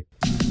 everybody.